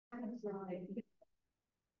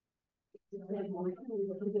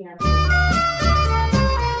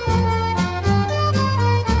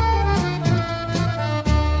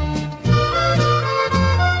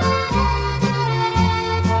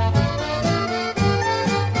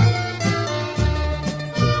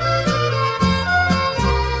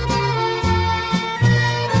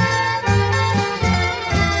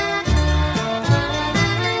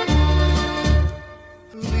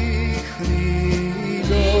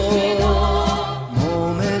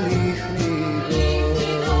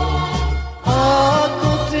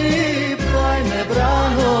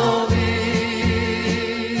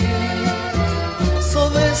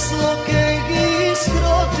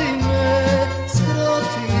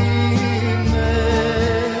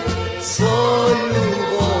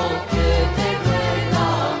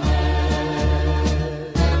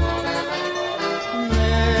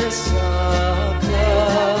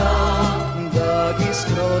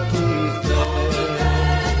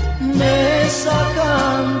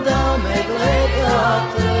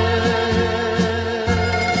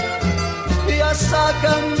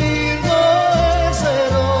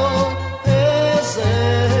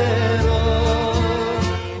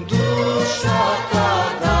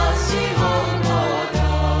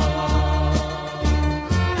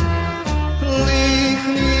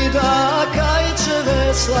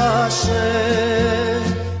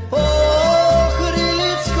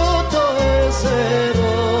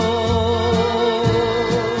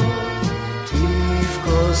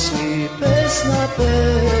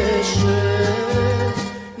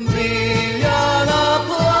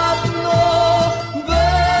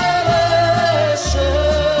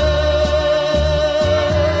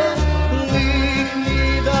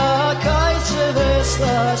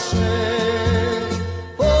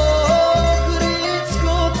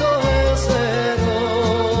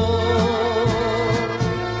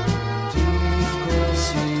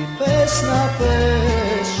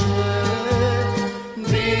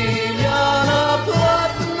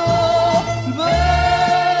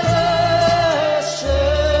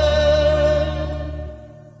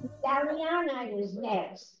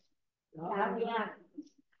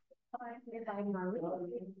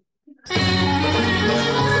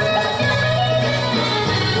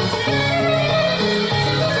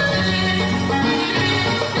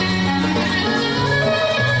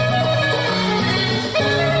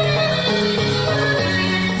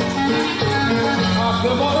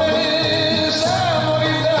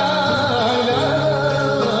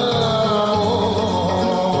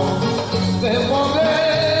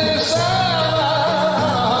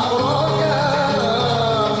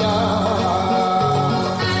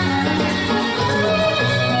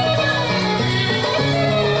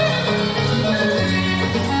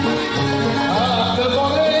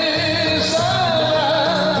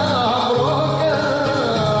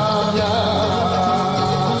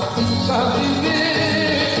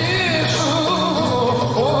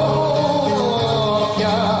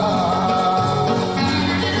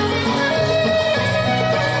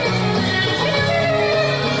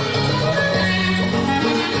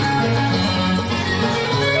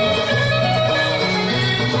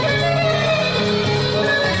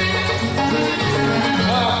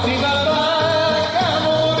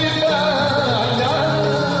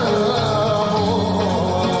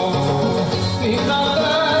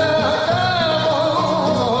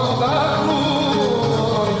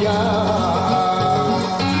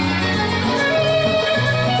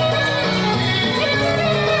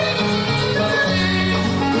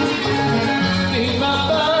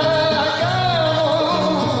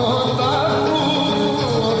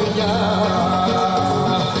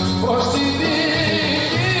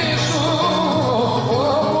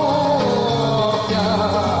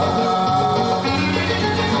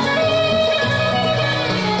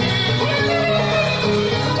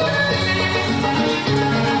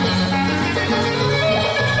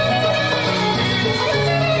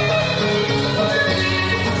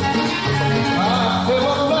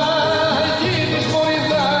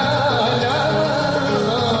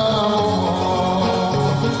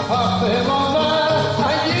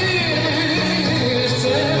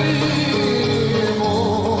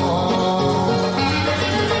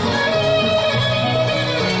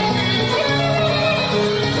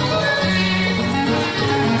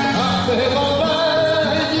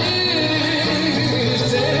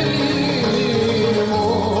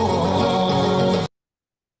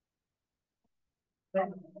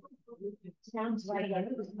Sounds like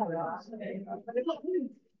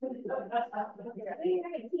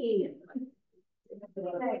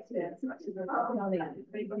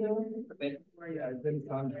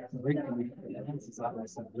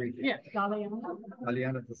Yeah, Daliana.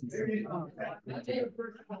 Aliana doesn't say.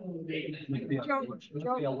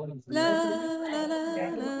 La la la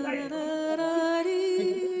la la la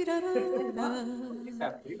dee, da, da, da. La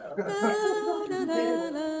la la la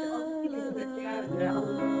la.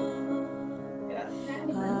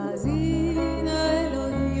 Hazina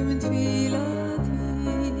Elohim tfilati.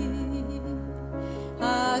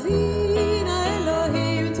 Hazina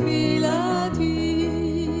Elohim tfilati.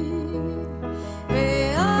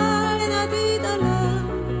 Ve'al nadid olam,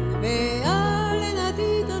 ve'al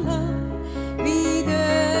nadid olam.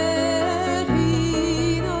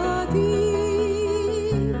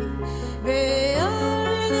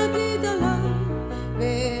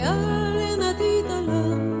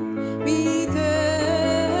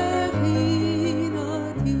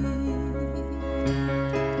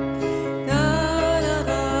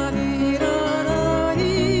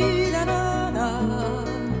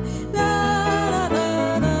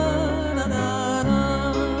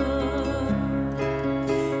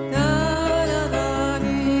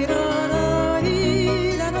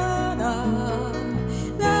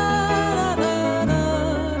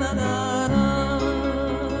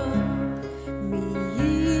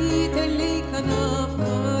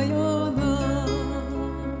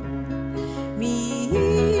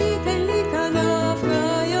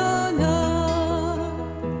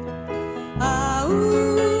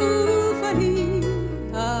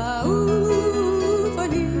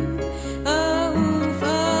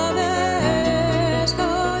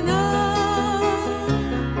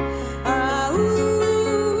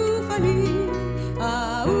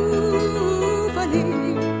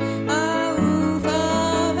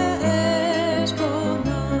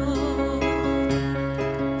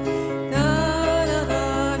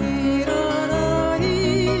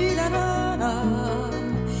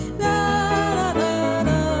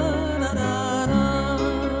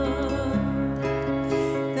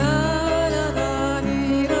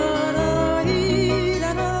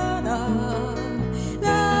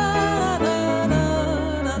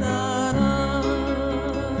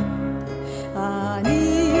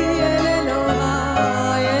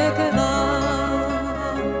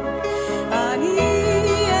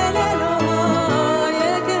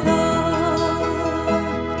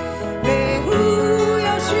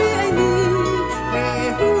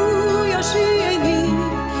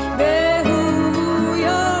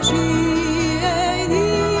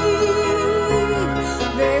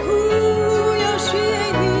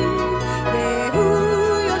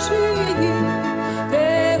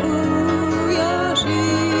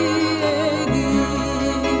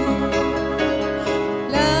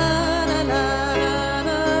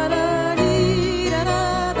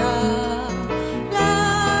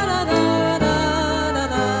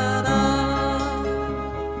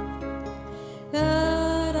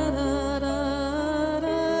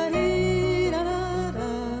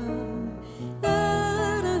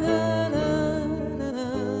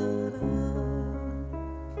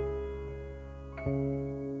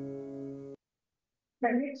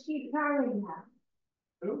 But Rich keep telling her.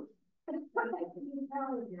 Who? Keep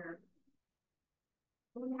telling her.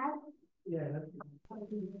 Yeah, that's. Thank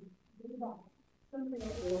you.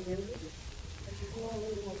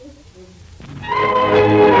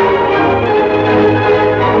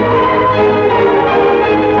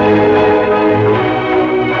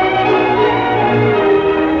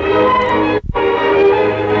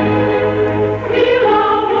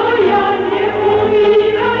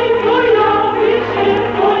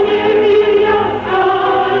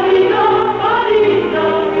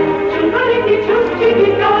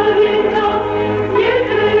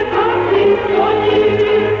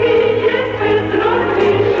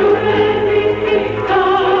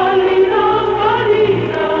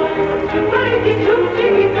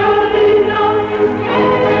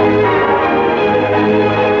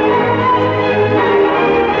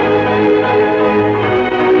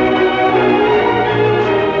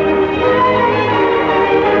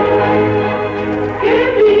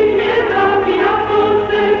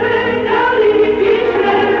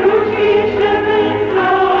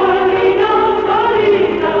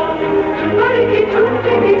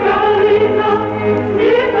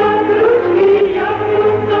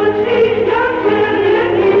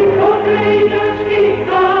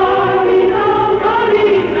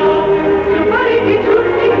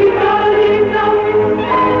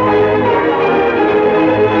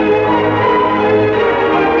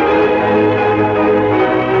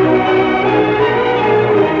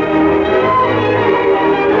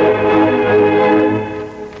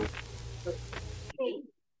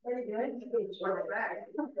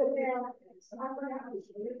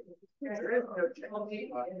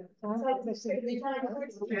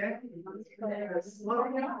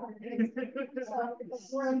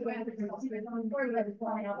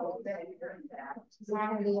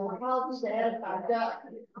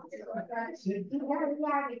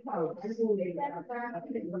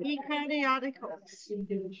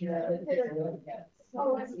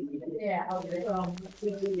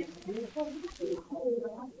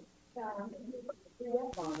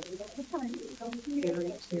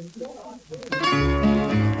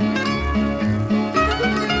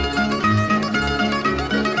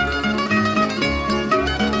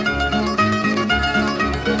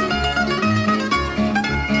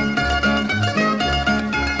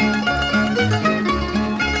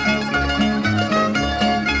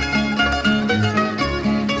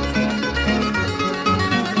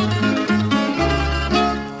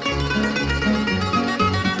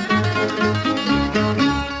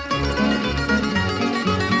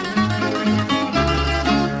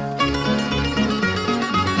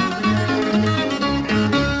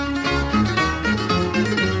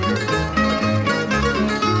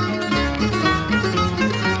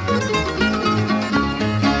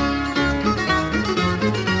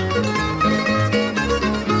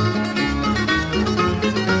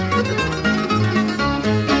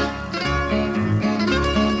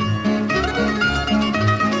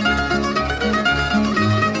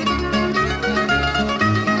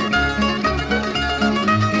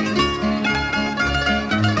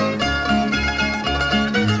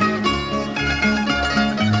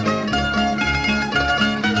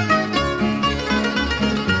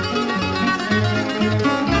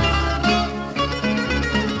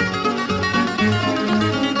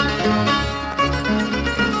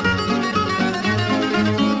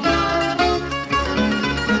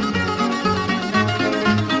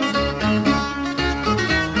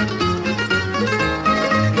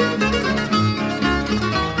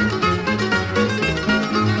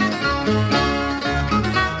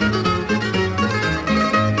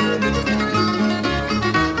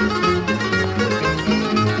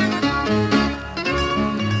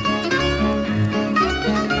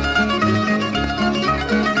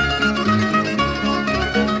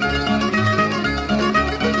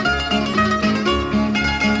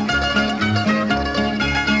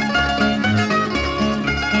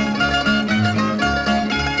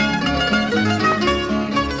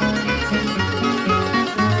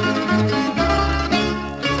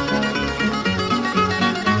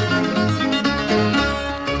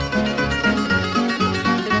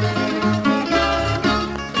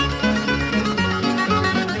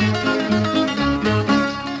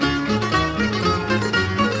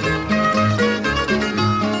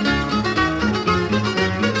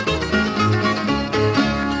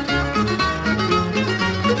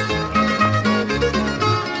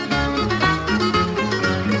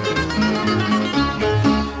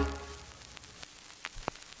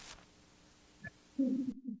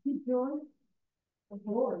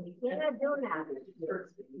 You're not doing that.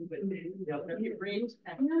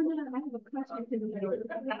 No, no, I have a question for you.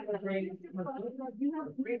 You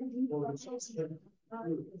have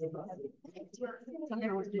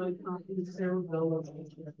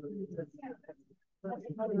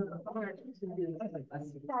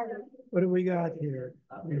What do we got here?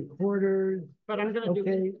 Recorders. But I'm gonna do.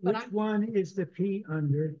 Okay, but which one is the P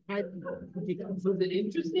under? Was it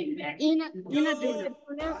interesting? You're not doing it.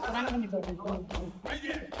 But I'm gonna go.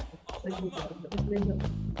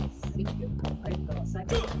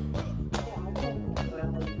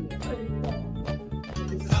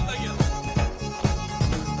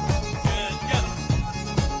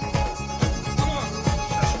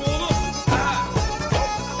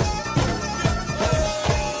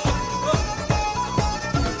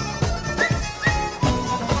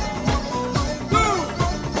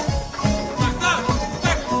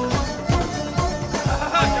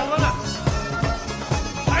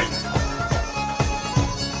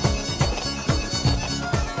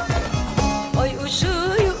 Ay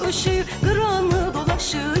ışığı ışığı granı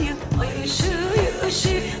dolaşıyor. Ay ışığı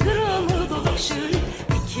ışığı granı dolaşıyor.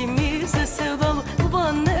 İkimiz de sevdalı bu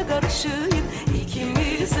ban ne karışıyor.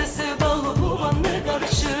 İkimiz de sevdalı bu ban ne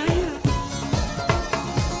karışıyor.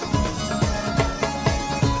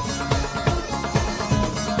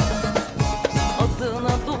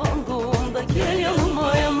 Adına doğduğumda gel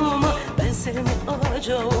yanıma yanıma. Ben seni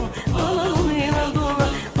alacağım alalım inadına.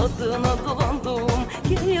 Adına dolandığım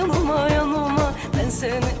gel yanıma yanıma. Ben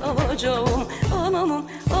seni alacağım ananın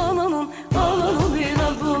ananın ananın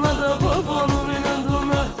inadına da babanın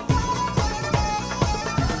inadına.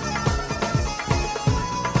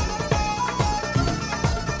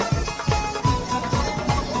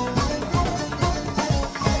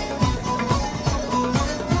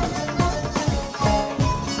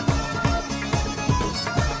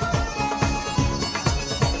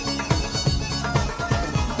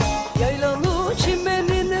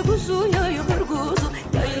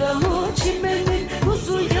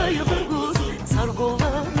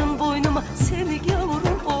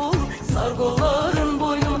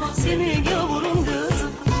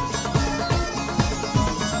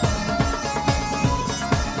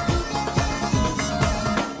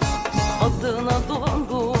 Adına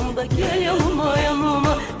dolandığımda gel yanıma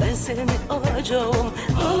yanıma, ben seni alacağım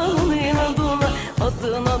ananın inadına.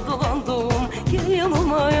 Adına dolandım gel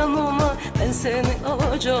yanıma yanıma, ben seni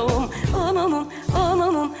alacağım ananın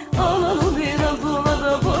inadına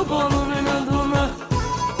da babanın inadına.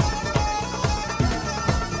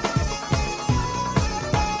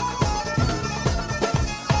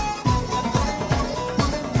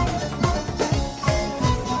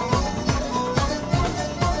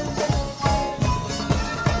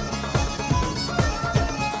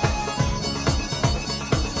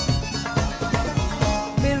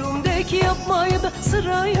 Yapmayı da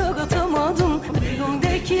sıraya katamadım,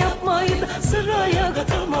 elimdeki yapmayı da sıraya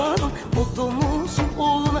katamadım. O domuzun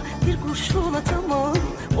oğluna bir kurşun atamadım,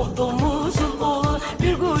 o domuzun oğluna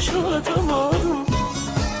bir kurşun atamadım.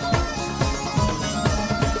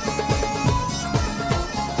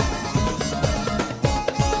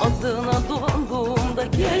 Adına dolandığımda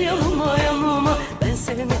gel yanıma yanıma, ben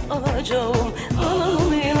seni alacağım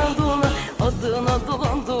ananın inadına. Adına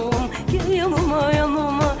dolandım gel yanıma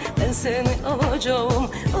yanıma, ben seni alacağım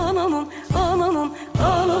ananın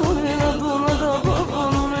inadına da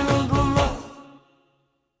babanın inadına.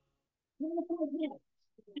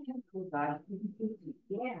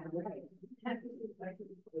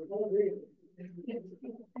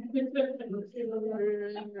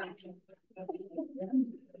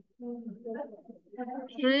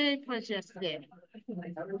 Très majesté.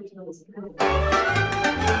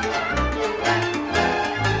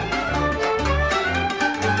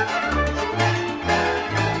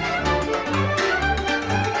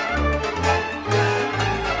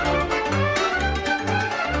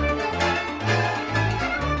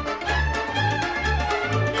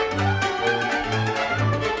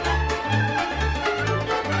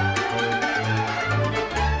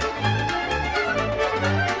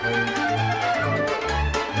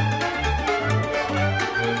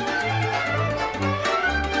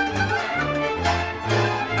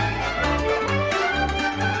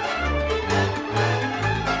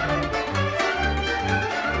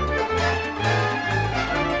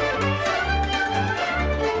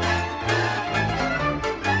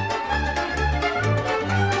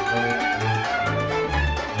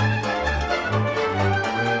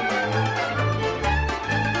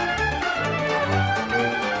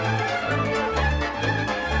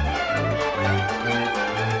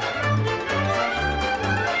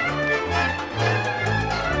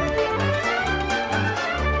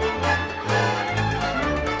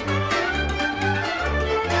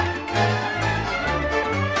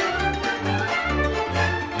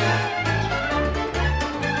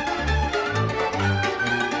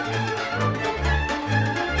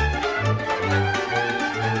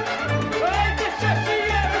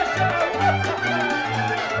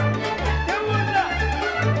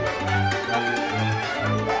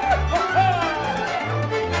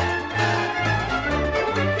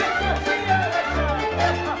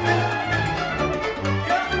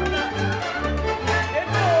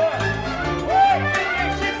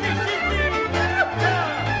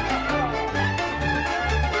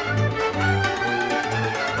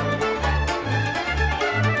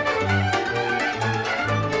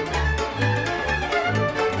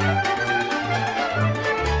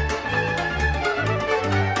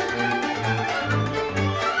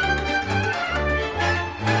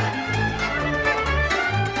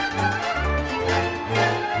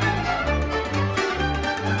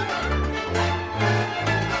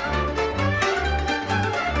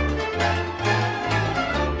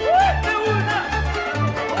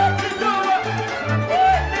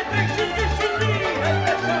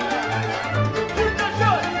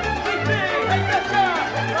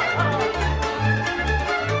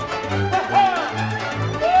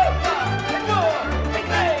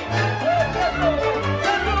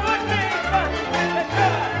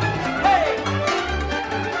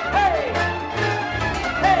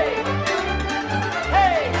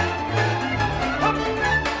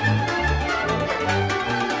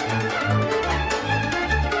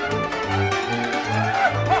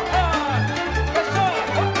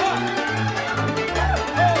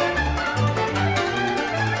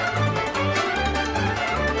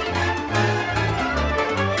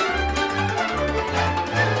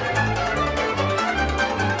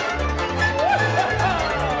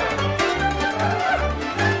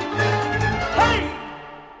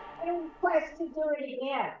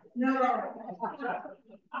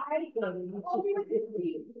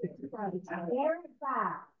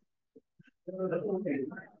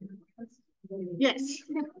 Yes.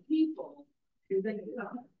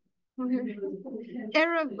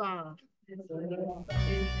 Erevan.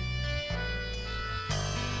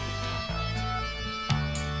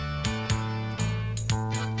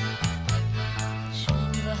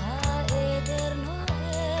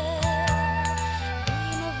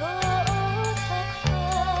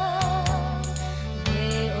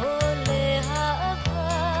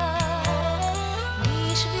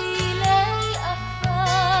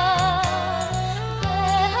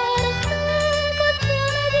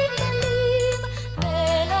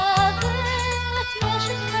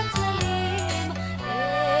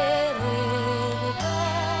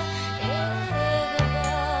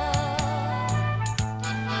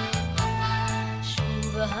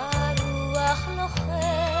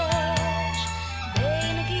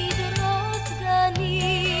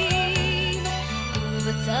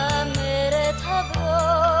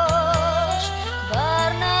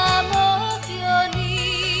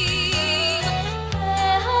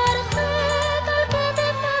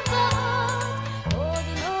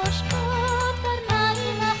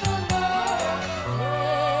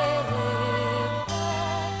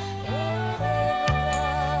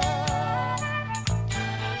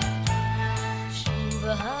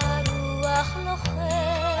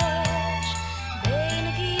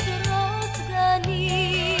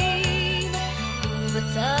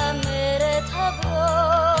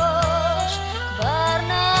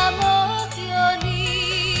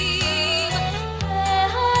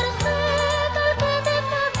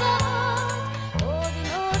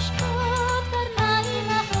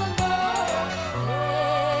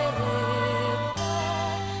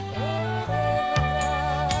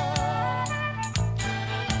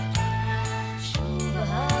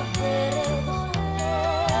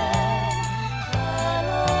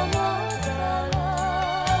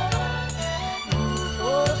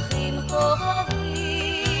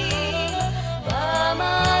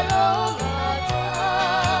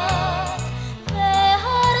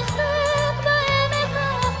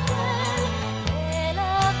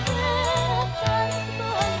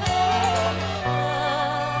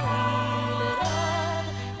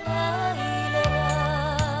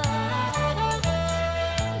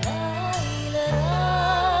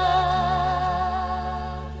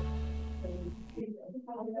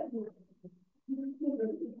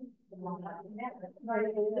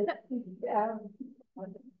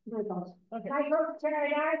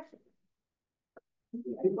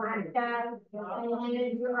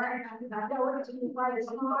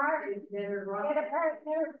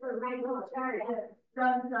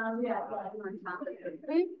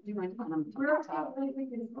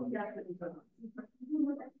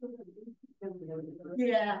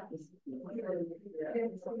 Yeah.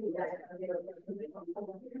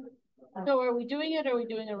 So are we doing it or are we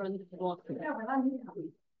doing a run walk? They're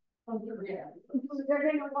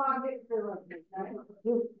gonna walk it through.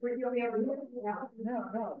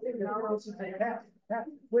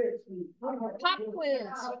 Pop quiz.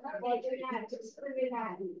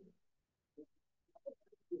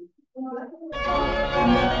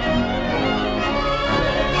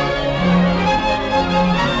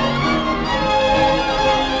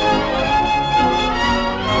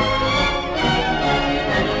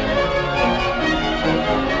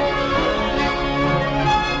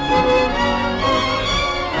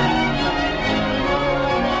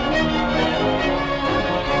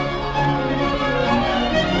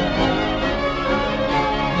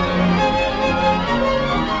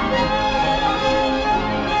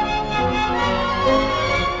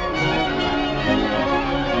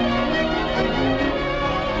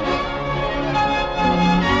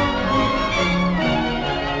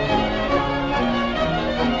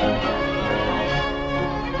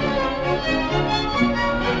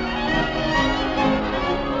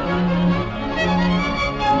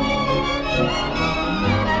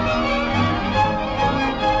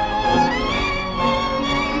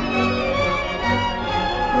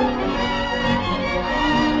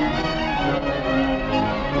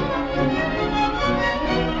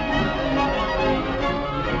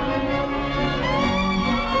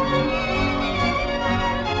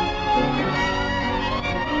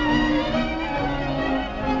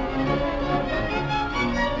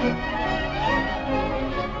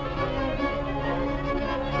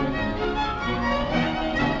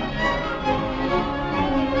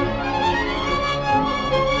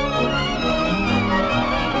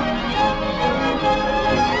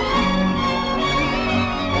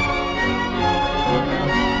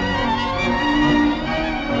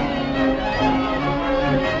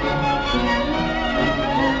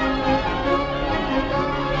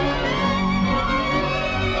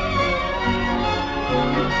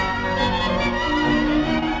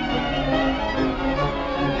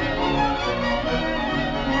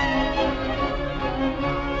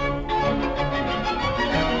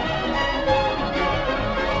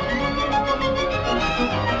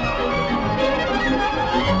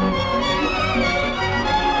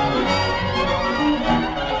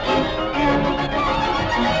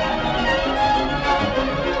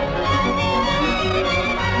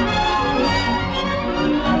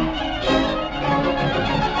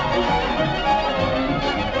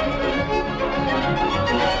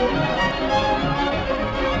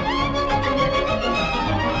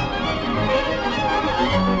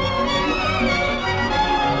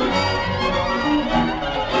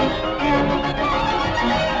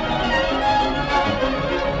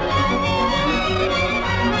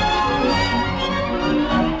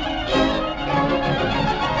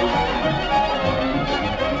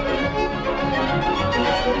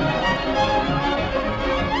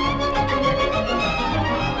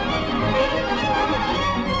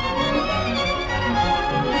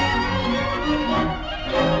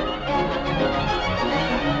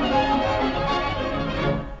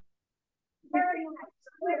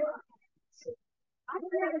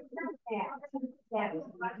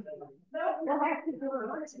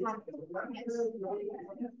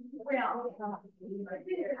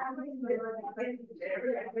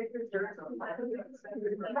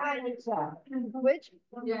 Which?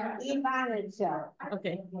 Yeah.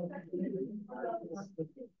 Okay.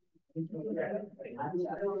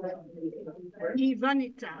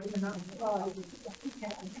 Ivanita.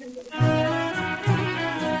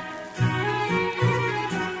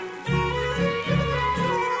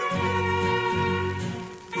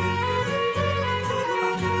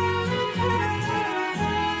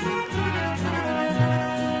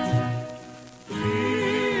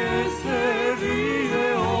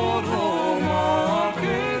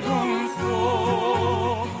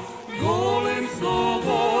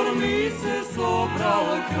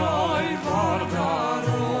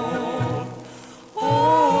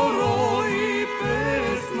 Oro i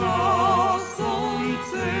pesna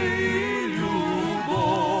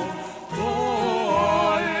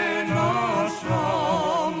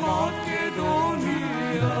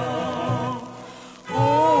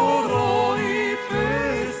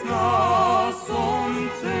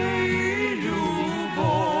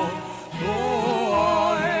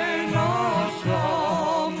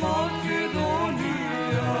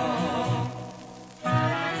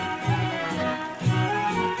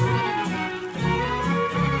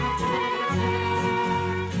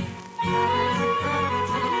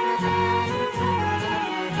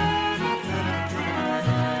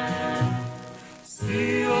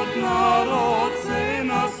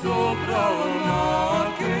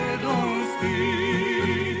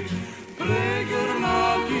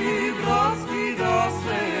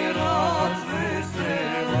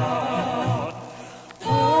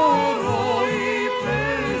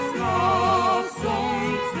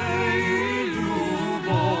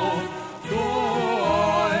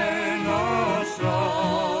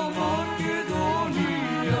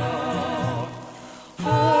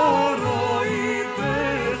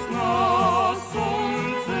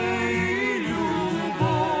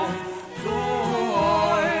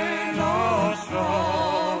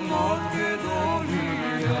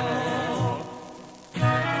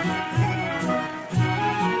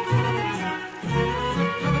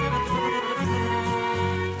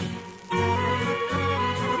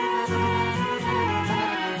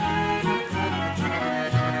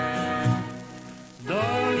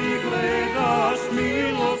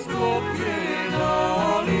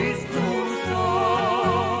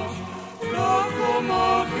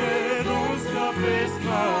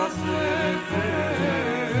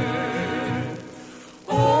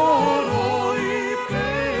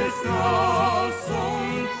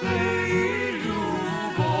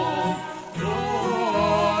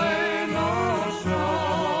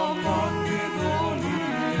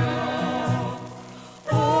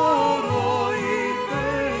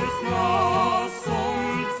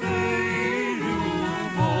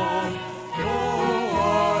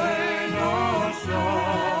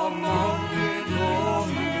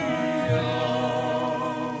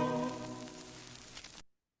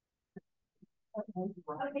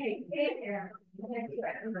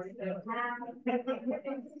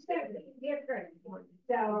Different.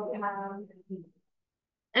 So,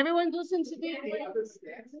 Everyone listen to me.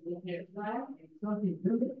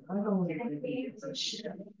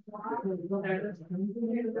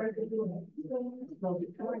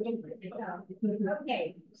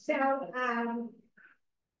 okay, so,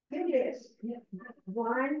 do this.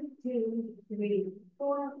 1, 2, 3,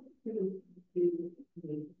 4, 2, 2,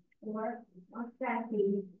 3, 4. What's that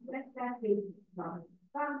be? What's that be? Bum,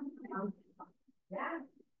 bum, bum, bum. Yeah.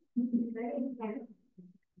 Ready? And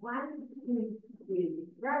 1, 2, 3.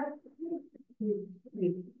 Rub. 2,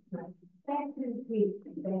 3. Back to 3.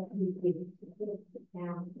 Back to 3.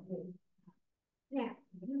 Down. Now,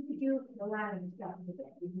 you can do a lot of stuff with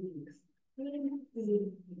that.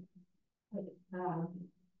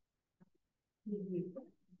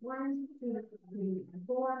 One, two, three,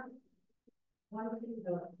 four. 1, 2,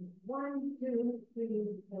 4. 1, 2,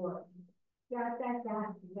 3, 4. Dot, dot,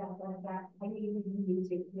 dot, dot, dot, dot. I need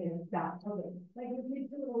music there. Stop. Okay. Like if you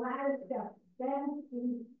do a lot of stuff, then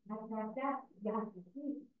dot, dot, dot, dot,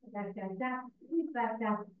 dot, dot, dot, dot,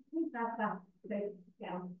 dot, dot,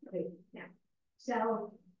 down, down. So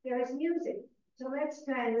there's music. So let's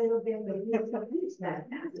try a little bit with music.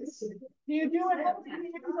 Do you do it as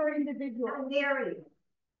teams or individual? Very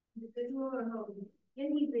individual or no?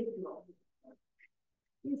 Individual.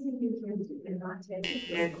 Using these music and not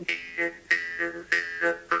taking.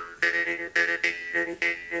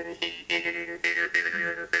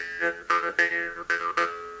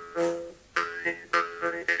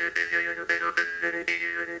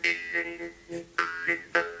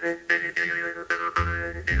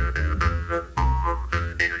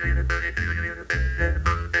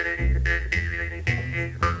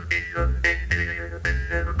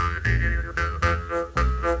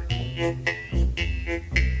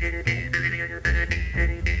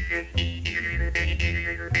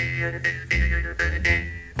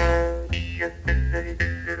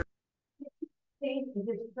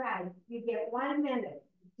 You get 1 minute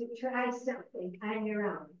to try something on your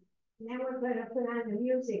own. And then we're going to put on the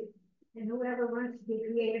music, and whoever wants to be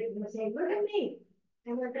creative will say, look at me.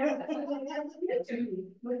 And we're going to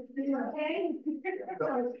okay?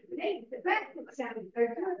 So make the best of something, or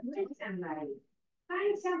do it with somebody.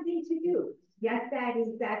 Find something to do. Yes, that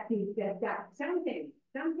is that piece, that something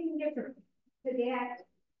different. To that,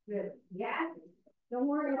 yeah. Don't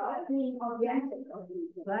worry about being authentic,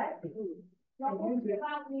 but don't worry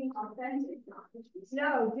about being authentic.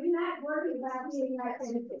 No, do not worry about being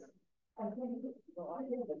authentic. I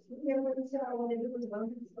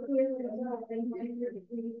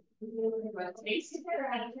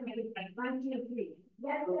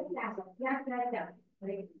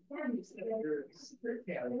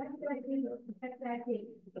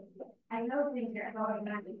know things are going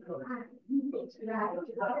on.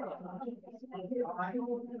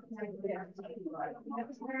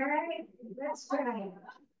 All right, let's try.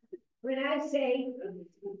 When I say,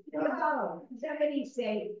 oh, somebody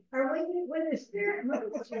say, or when the spirit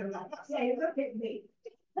moves you, say, look at me,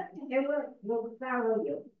 and we'll follow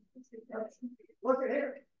you. Look at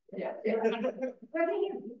her. Yeah.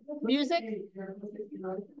 Music.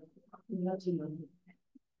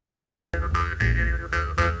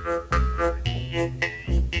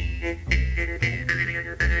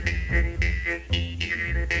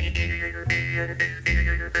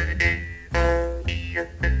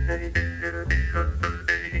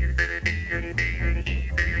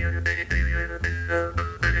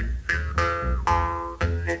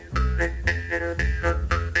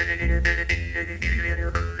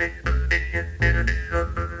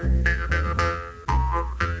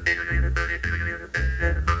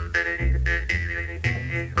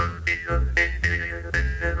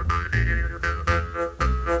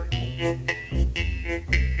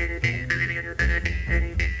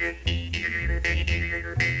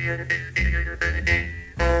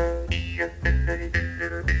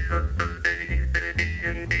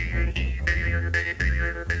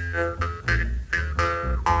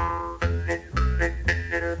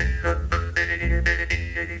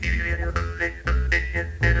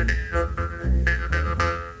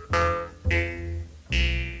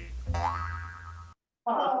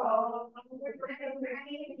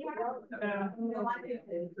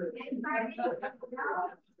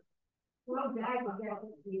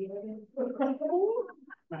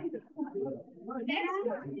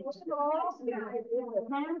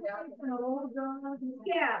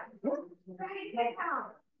 Yeah.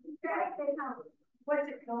 What's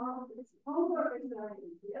it called? It's homework.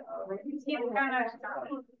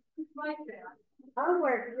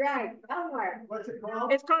 Homework, right, homework.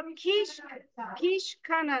 It's called quiche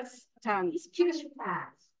canastans. Quiche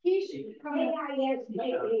pass. He's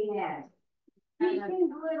K-I-S-J-A-S. He's in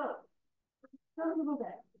a little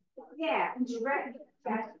bit. Yeah, direct,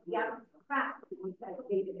 that's, yeah.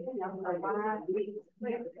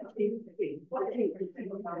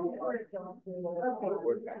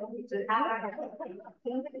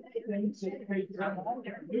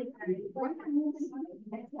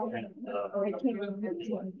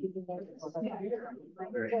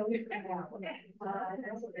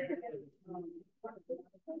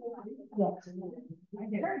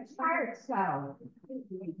 Very tired, so.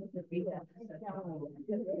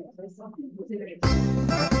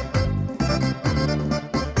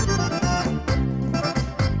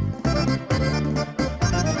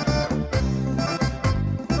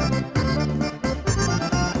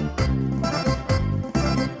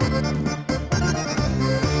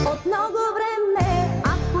 От много време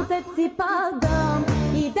аз по теб си падам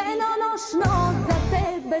и денонощно за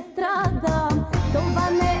тебе страдам. Това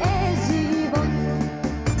не е живот,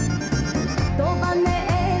 това не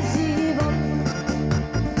е живот.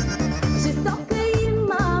 Жестока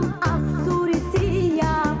имам аз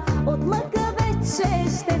сурисия, от мъка вече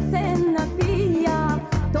ще се напия.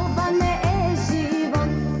 Това не е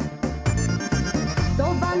живот,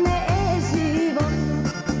 това не е живот.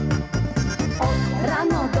 От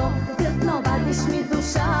рано до късно вадиш ми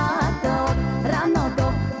душата, от рано до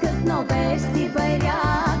късно без ти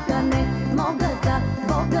байряка. Не мога за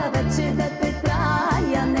Бога вече да те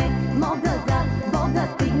трая, не мога за Бога,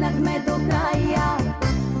 стигнахме до края.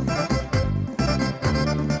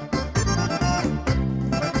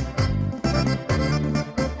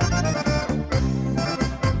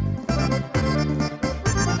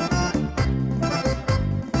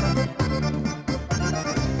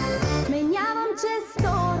 Сменявам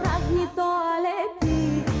често разни тоалети,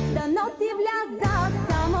 дано ти вляза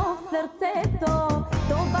само в сърцето.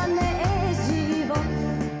 Това не е живот,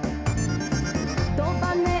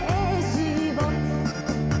 това не е живот.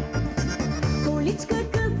 Количка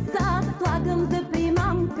къса слагам за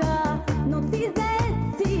примамка, но ти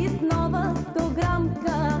заед си с нова 100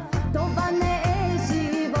 грамка. Това не е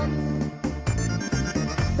живот,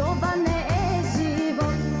 това не е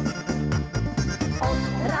живот. От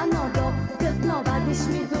рано до късно вадиш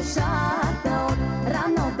ми душата, от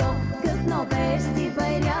рано до късно без ти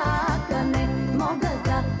байряка. Не мога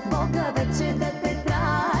за Бога вече да те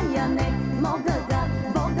трая, не мога за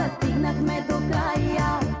Бога, стигнахме до края.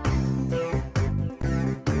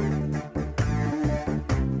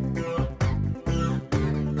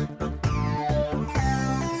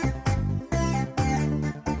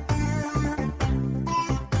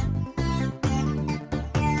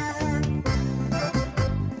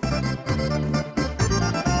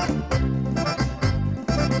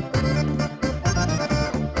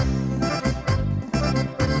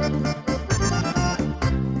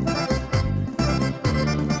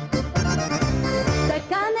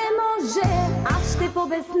 Така не може, аз ще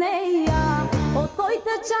побеснея, от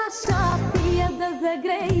твоята чаша пия да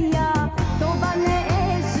загрея. Това не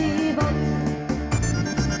е живот,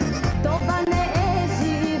 това не е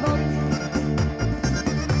живот.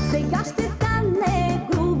 Сега ще стане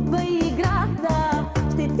груба играта,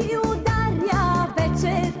 ще ти ударя,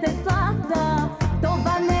 вече те слата.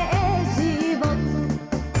 Това не е живот,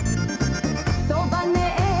 това не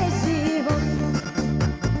е живот.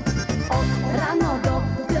 От рано до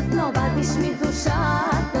късно вадиш ми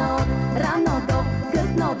душата, от рано до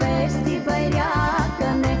късно без ти байряка.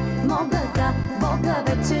 Не мога за Бога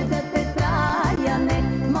вече да те трая, не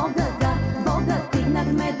мога за Бога,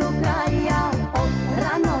 стигнахме до края. От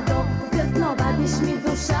рано до късно вадиш ми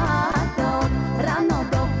душата, от рано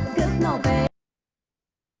до късно без.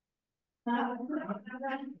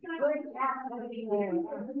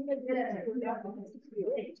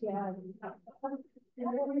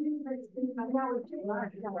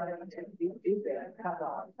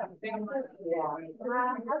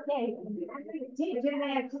 Okay. Teacher,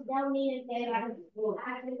 man, tell me that I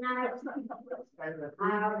cannot.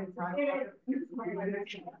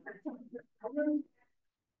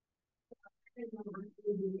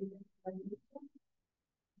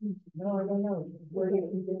 No, I don't know. Where did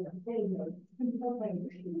you get the thing?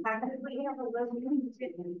 We have a resolution.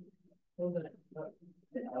 It's over there.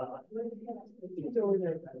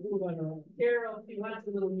 Carol, he wants a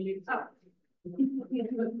little music.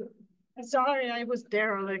 Sorry, I was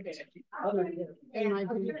derelict in my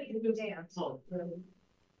duty.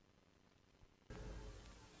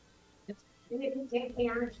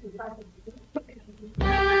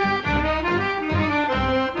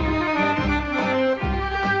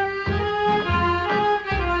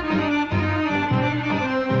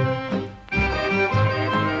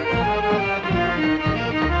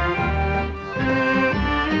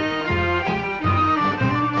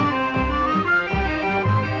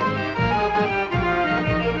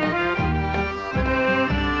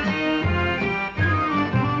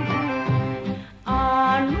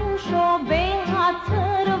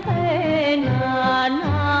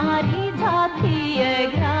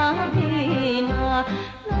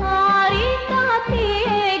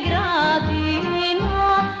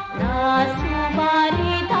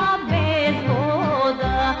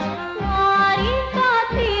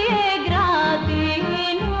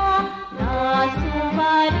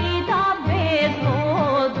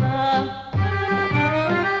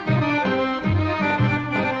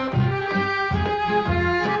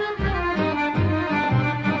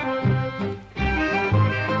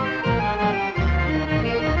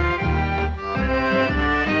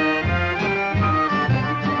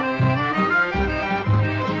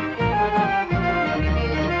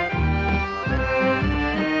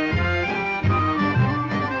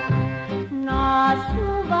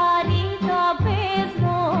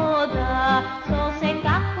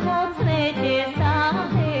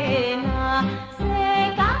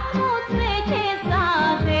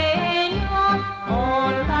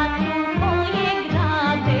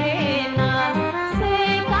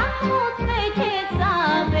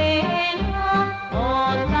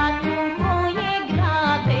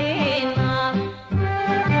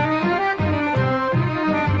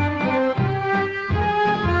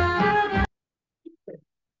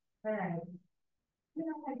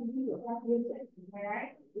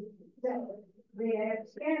 Alright? So, we have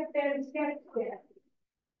step, step, step, step.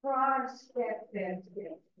 Cross, step, step,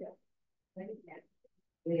 step, step. Right there.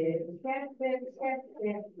 With step, step, step,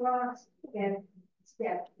 step, cross, step,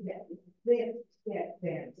 step, step. Lift, step,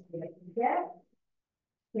 step, step, step.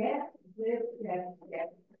 Step, lift, step, step,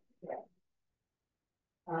 step.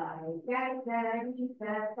 Got that,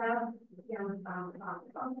 yum,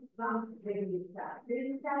 baby, stop, do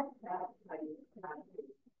stop, stop, stop.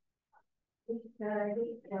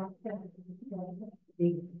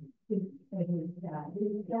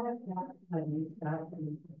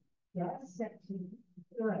 Yes, section.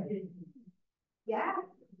 Good. Yeah.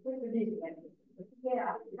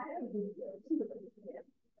 Yeah.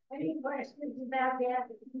 Any questions about that?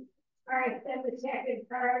 All right, then the second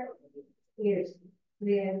part is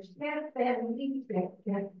the step and lead step.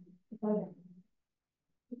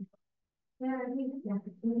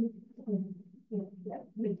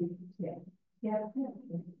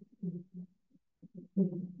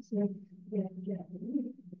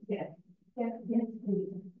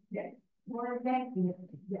 More back. Think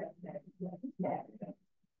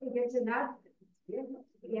it's enough?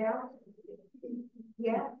 Yeah.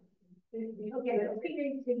 Yeah. Okay, we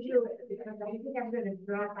need to do it because I think I'm gonna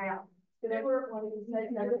drop out. Did I work on it?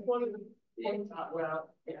 I just wanted to. Well,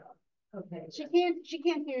 yeah. Okay. She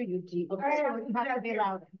can't hear you, G. All right, you have to be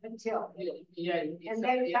loud until, Yeah. and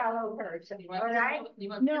then follow her, so, all right?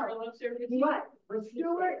 No. What?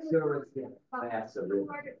 Stuart? Absolutely.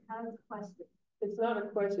 Stuart has a question. It's not a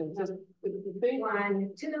question, it's just the thing.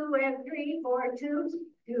 1, 2, and 3, 4, 2,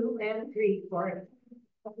 2, and 3, 4.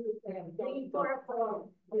 3, 4, 4,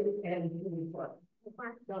 2, and 3, 4. It's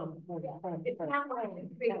not like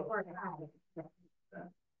 3, 4, 5.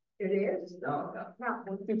 It is? No, No.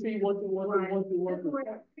 1, 2, 3, 1, 2, 1, 2, 1, 2, 1,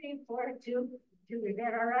 2. 3, 4, 2, 2. Is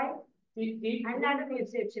that all right? Each- I'm not a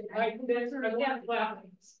musician. I can't clap.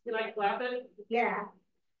 Can I clap it? Yeah.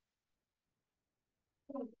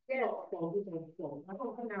 Yeah. Oh,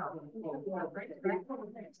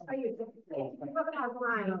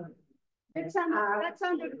 That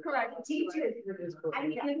sounded correct. Teachers,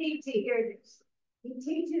 you need to hear this. He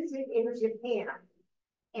teaches it in Japan.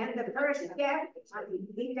 And the first step,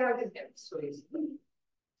 he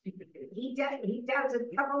does a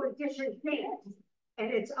couple of different things.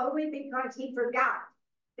 And it's only because he forgot.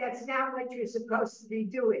 That's not what you're supposed to be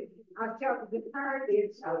doing. I'll tell you the part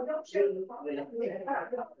is.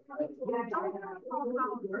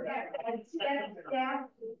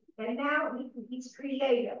 And now he's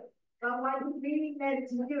creative. But what he really meant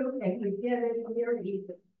to do, and you get it here, he's.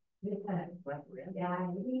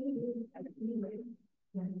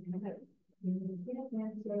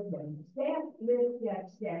 Step, lift, step,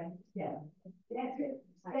 step. That's it.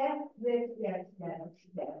 Step, lift, step.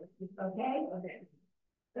 Okay? Okay.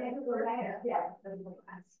 That's the last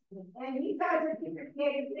step. And he does it in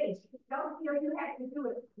creative things. Don't feel you have to do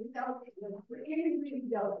it. You don't. You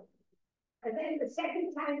don't. And then the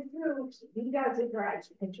second time through, he does it right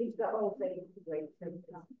and keeps the whole thing great. All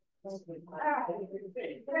right,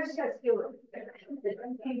 let's just do it.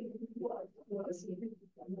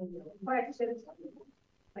 Questions?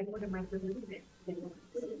 Like, what am I doing?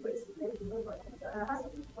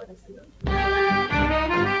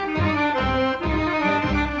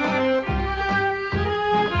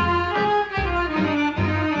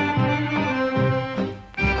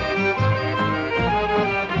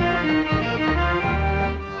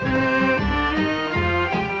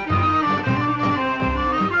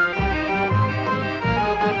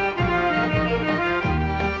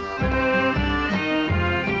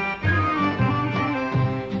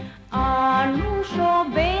 Anușo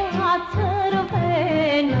behațăr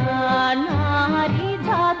vena nari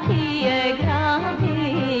zati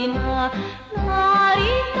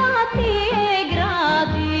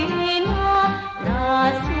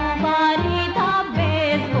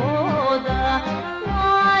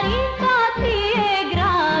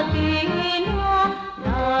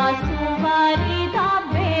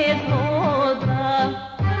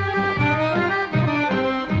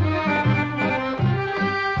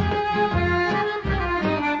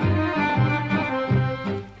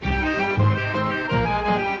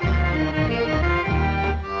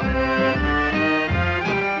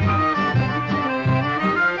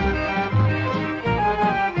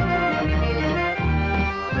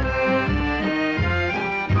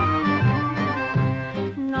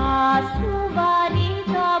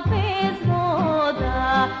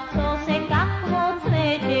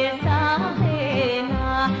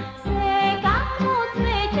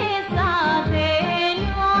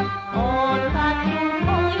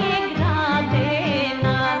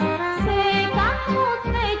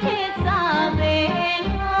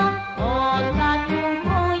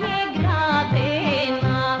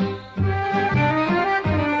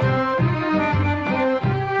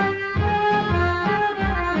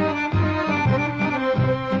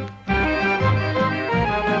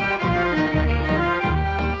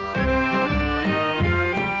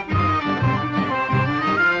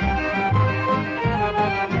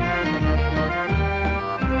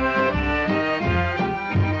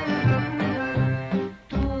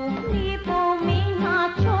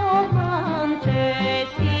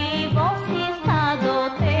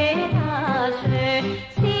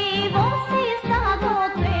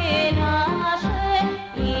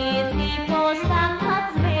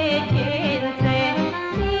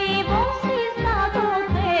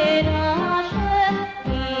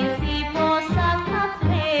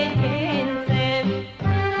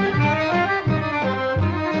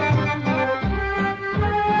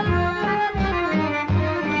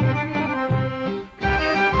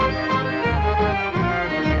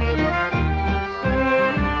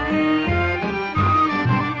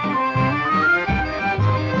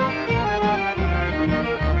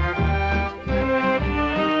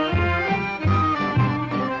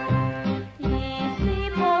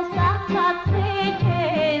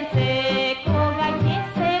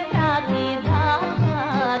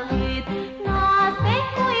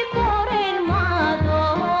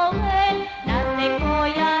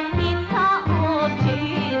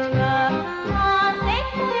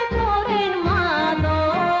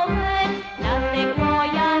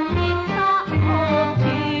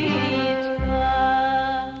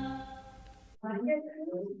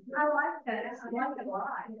like that. I like it a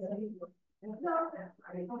lot.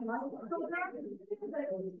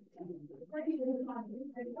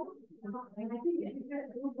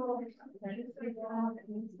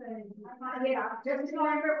 Yeah, just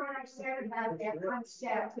remember what I said about that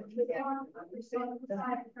concept.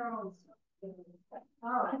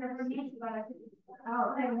 Oh, I never knew that.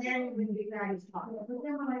 Oh, and then when you guys talk. But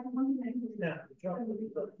then when I come in. No,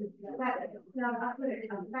 I put it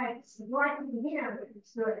on thanks. Right in here,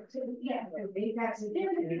 so yeah, that's it.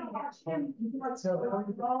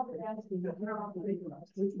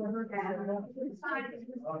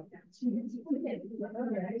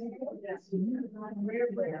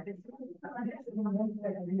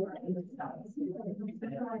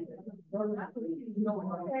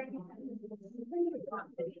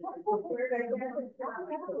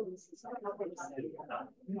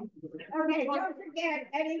 Okay, don't forget,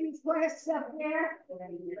 any requests up there?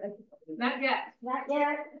 Not yet. Not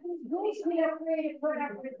yet. Please feel free to put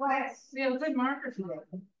up requests. We have a good marker today.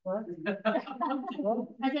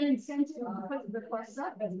 I can incentive to put the requests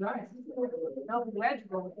up. That's nice. No wedge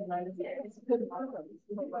roll tonight. It's a good marker.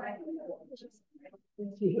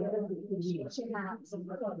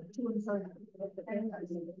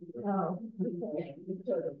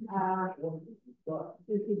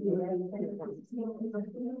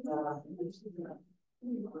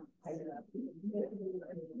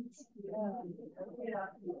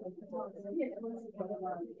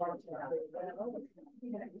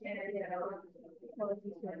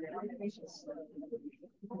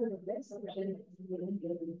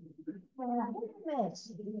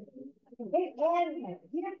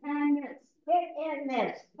 Hit and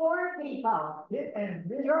miss. 4 people. Hit and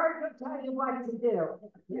miss. George will tell you what to do.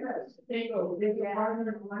 Yes, there you go. Take your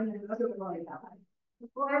partner and line another line.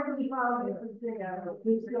 4 people.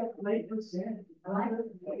 Please get late percent.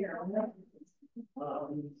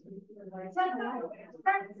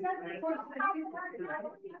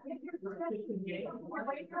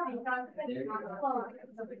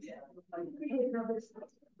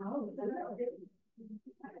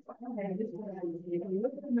 If you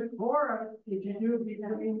look in the chorus, if you do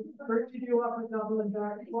between, first you do up a double and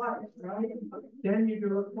back twice, right? Then you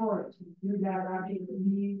do a chorus. You do that after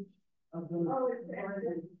each of the.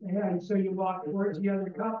 Yeah, and so you walk towards the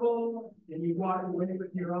other couple, and you walk away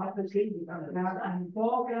with your opposite, you come back and you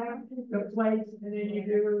fall back to place, and then you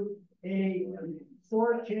do a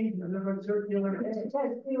 4 change of the circular. Just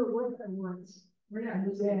do it with them once.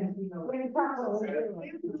 Understand, you know.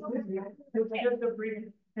 Just a brief,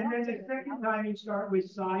 and then the second time you start with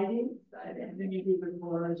siding, and then you do the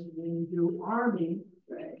chorus, and then you do arming,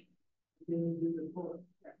 then you do the chorus.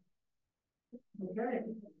 Okay.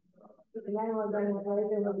 And then we're going to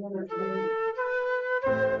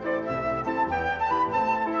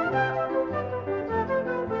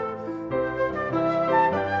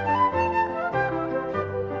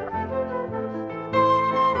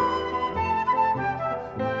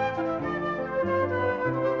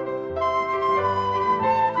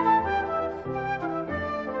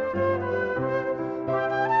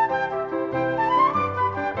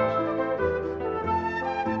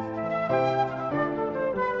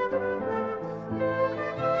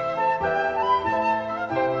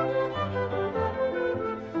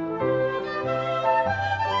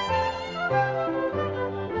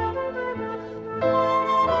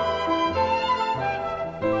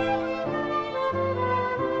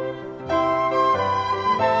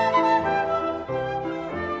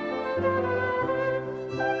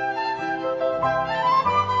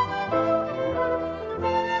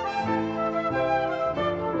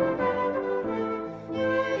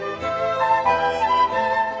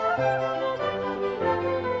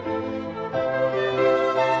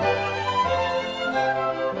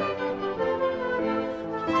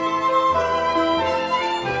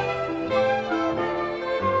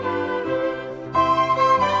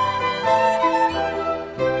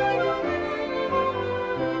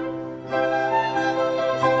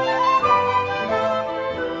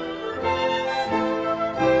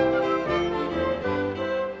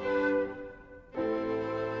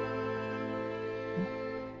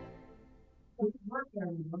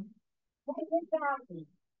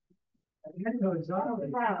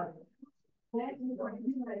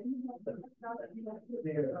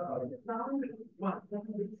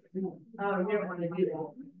Oh, you don't want to do that.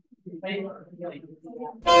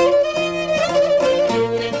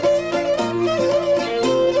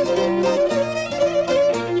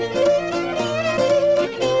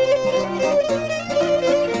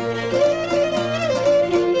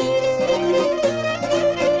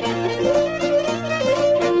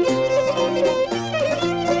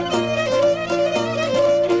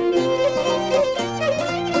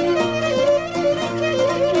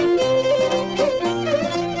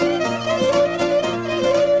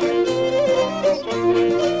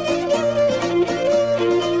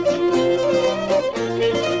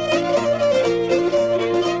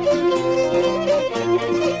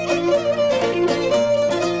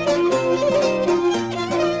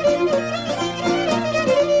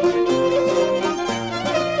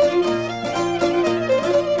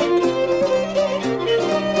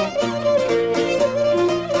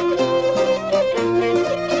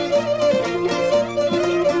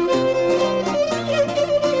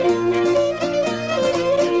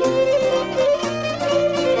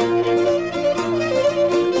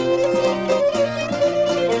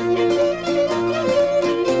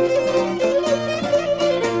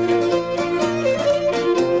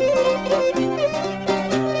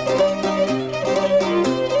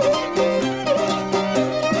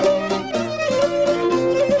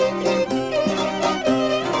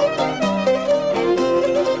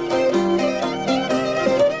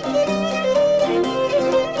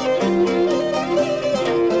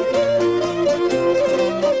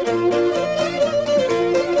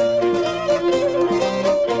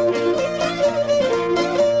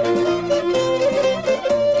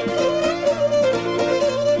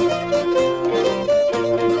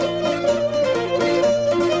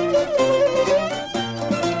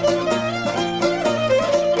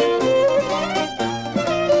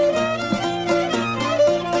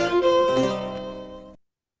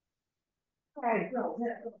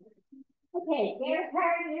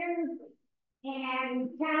 and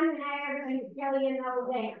Tom and I are going to tell you another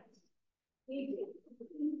dance. Easy.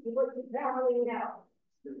 What you probably know.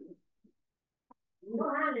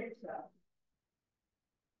 100 so.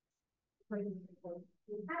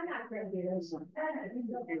 I'm not going to do this one.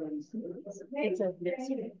 It's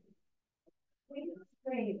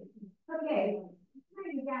great. Okay. Hi,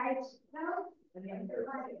 you guys. No? I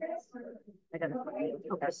gotta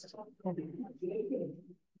focus. How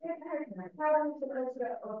supposed to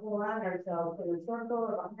align ourselves in a circle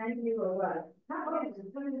or behind you or what? How about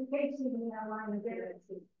communication in that line of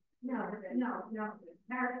business? No.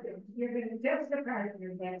 Character. You're gonna just the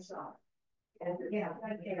character, that's all. Yeah,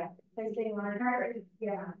 okay. Same thing on her.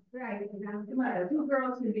 Yeah, right. Come on, two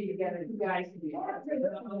girls can be together, two guys can be together.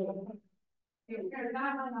 You're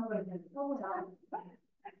not on the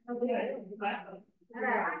okay. All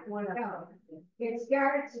right, one go. It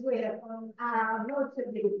starts with, most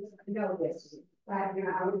of you know this, but, we're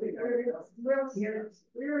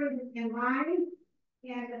in line,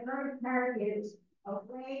 and the first part is,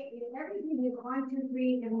 away, everything is 1, 2,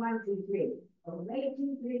 3, and 1, 2, 3. Away,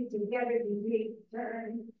 2, 3, together, 2, 3,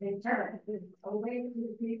 turn, and turn. Away,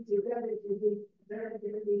 2, 3, together, 2, 3, turn, 2,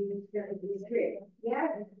 3, turn, 2, 3.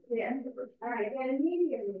 Yes? Yeah. All right, then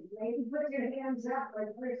immediately, ladies, put your hands up,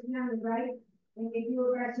 like person on the right, and if you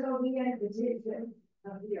are a Soviet position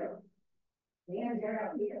up here. The hands are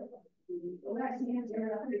up here. The left hands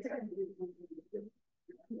are up here.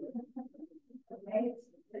 Okay,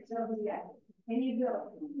 that's over there. And you go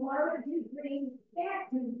 1, 2, 3, back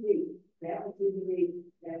 2, 3, back 2, 3,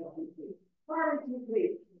 back 2, 3, 4, 2,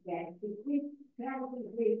 3, back 2, 3, back 2,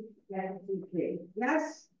 3, back 2, 3.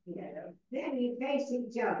 Yes? Yeah. Then you face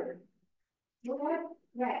each other. What?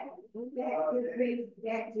 Back 2, 3,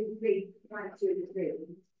 back 2, 3, 1, 2, 3.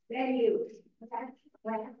 Then you back,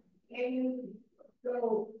 and you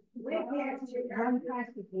go with hands to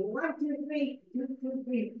your 1, 2, 3, 2, 2,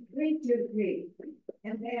 3, 3, 2, 3.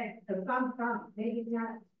 And then the bump, maybe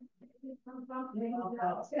not. Maybe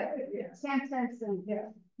not. Yeah.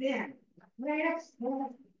 Then, last,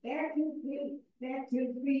 back 2, 3, back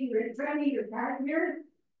 2, 3. You're in front of your partner.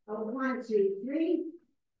 1, 2, 3.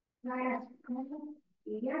 Last,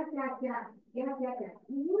 yeah.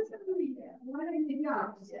 Who's the leader? One of the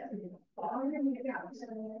dogs. One of the dogs.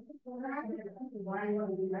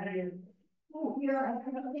 Oh, yeah, I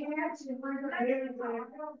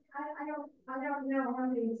don't know how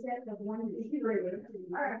many sets of one to zero.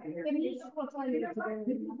 All right. We'll tell you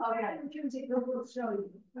today. We'll show you.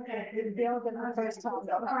 Okay. They'll get the first time.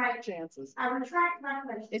 All right. Chances. I retract my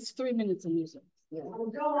question. It's 3 minutes of music. Yeah. We'll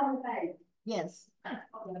go on the page. Yes.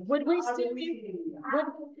 Would we steer you?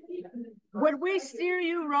 Would we steer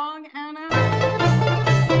you wrong, Anna?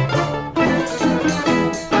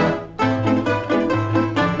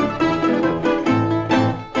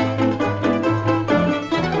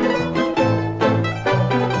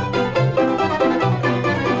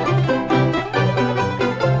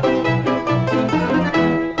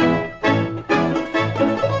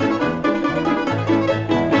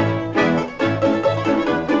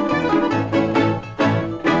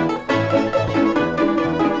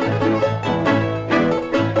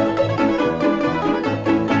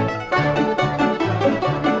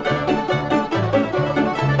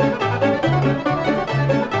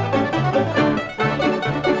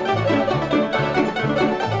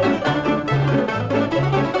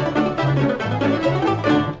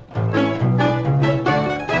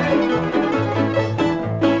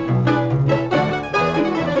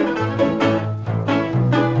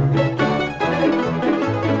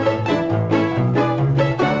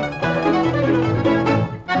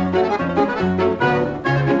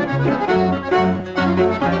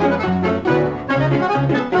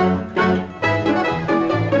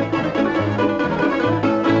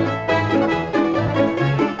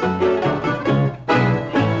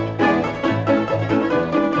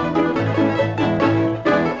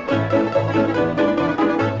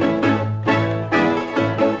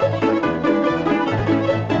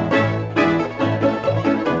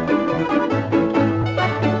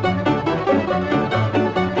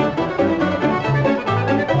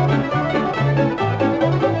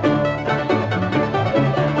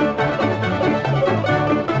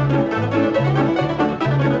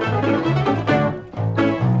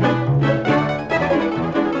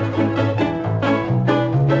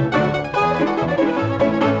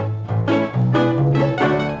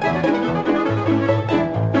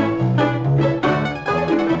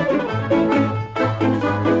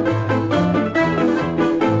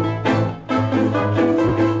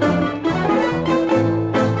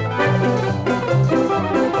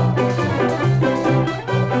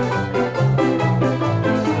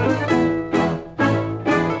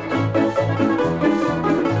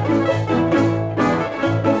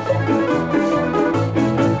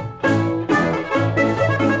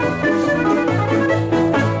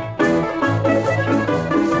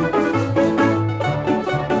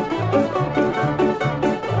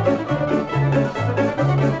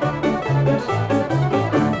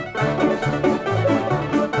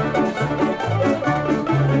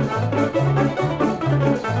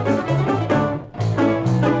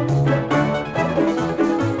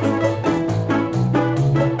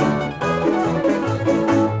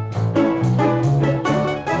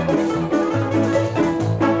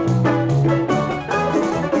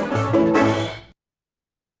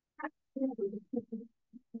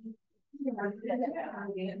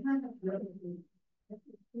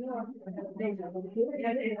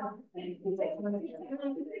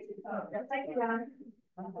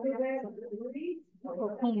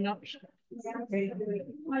 Cleaning up.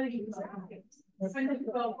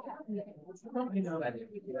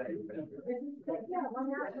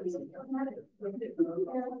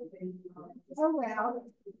 Oh, well.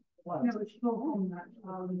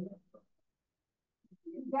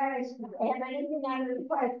 Guys, have anything on the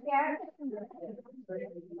request yet?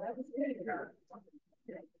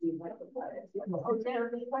 Is there a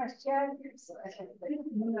question?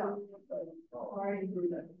 No.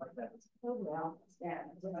 Oh, well, yeah.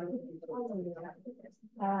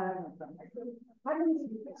 How do you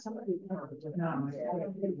think somebody?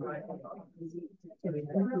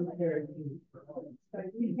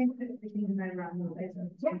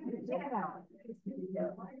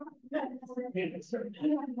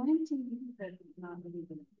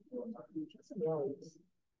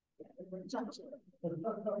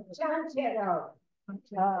 John Tito.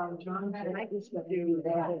 John, I used to do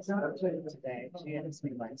that today. She had to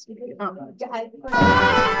last week.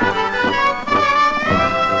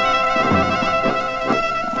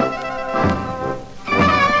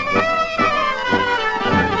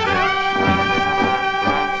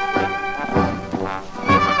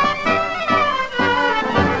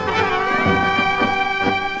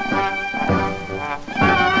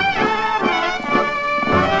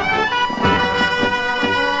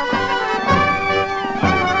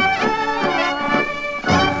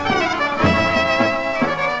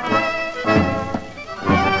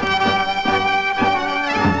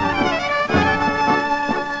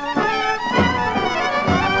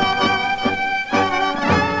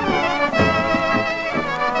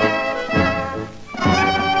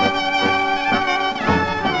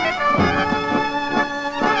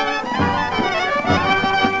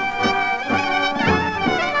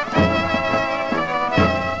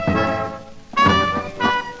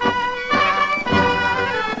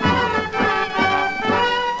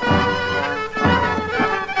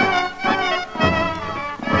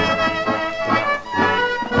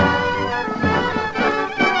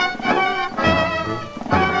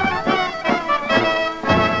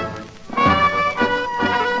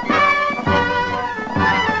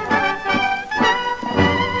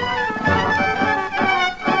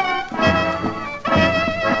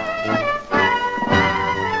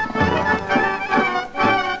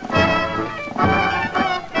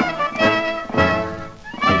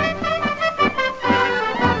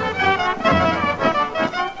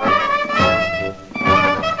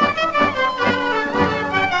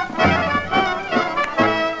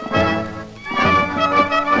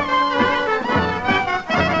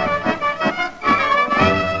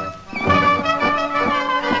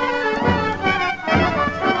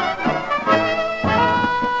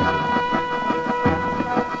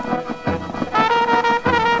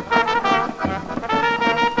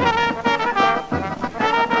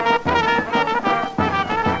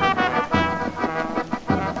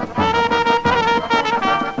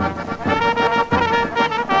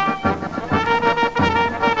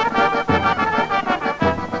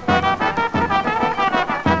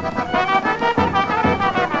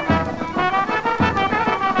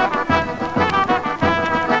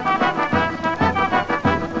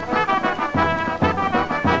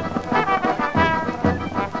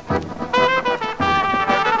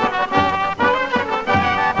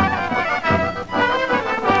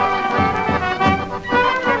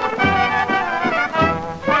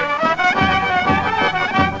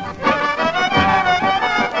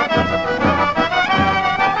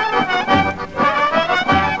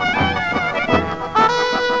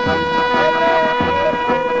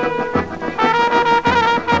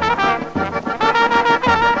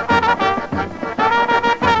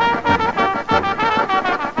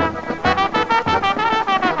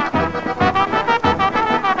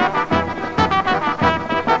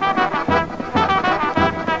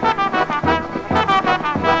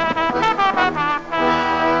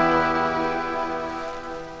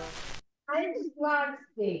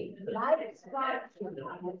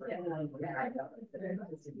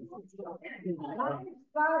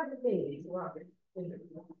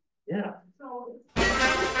 Yeah.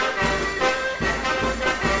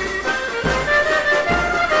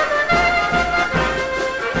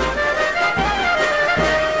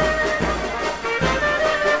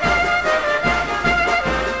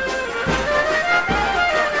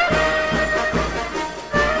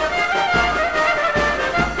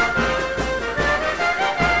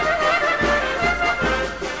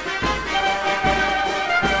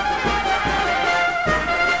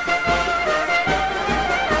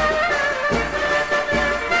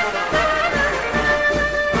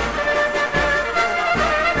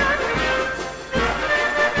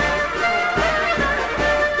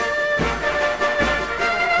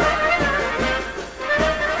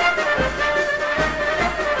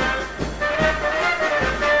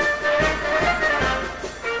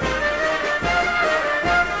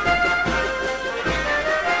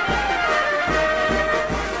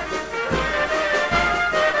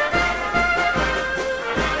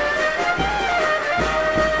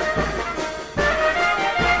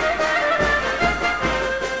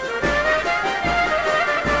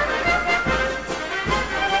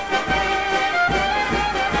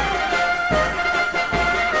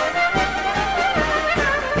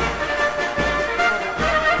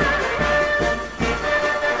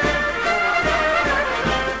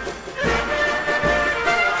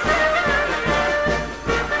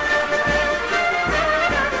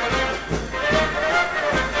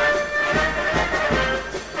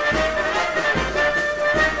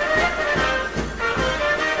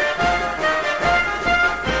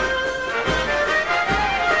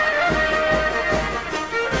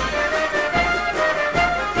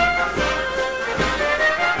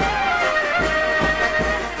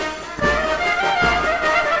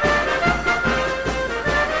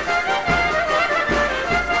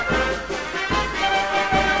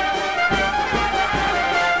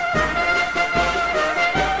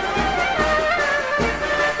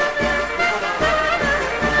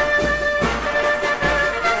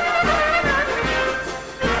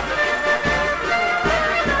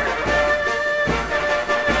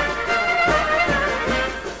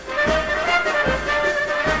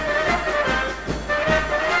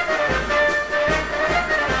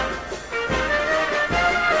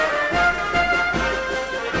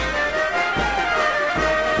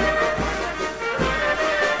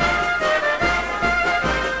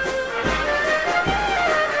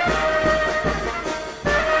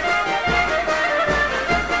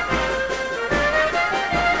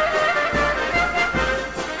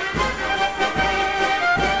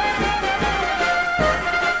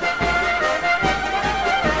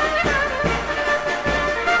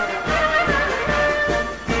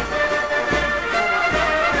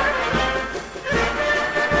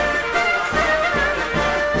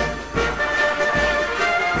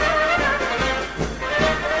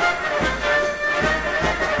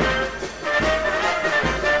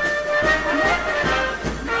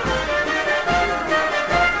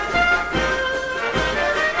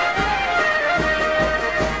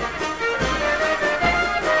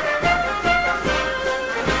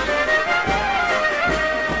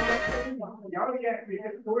 yet,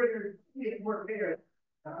 because we're here.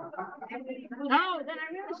 Oh, then I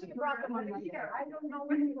really should have brought them on my hair. I don't know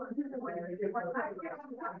where you were.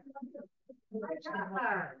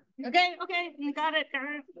 Okay, okay, got it, got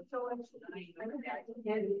it.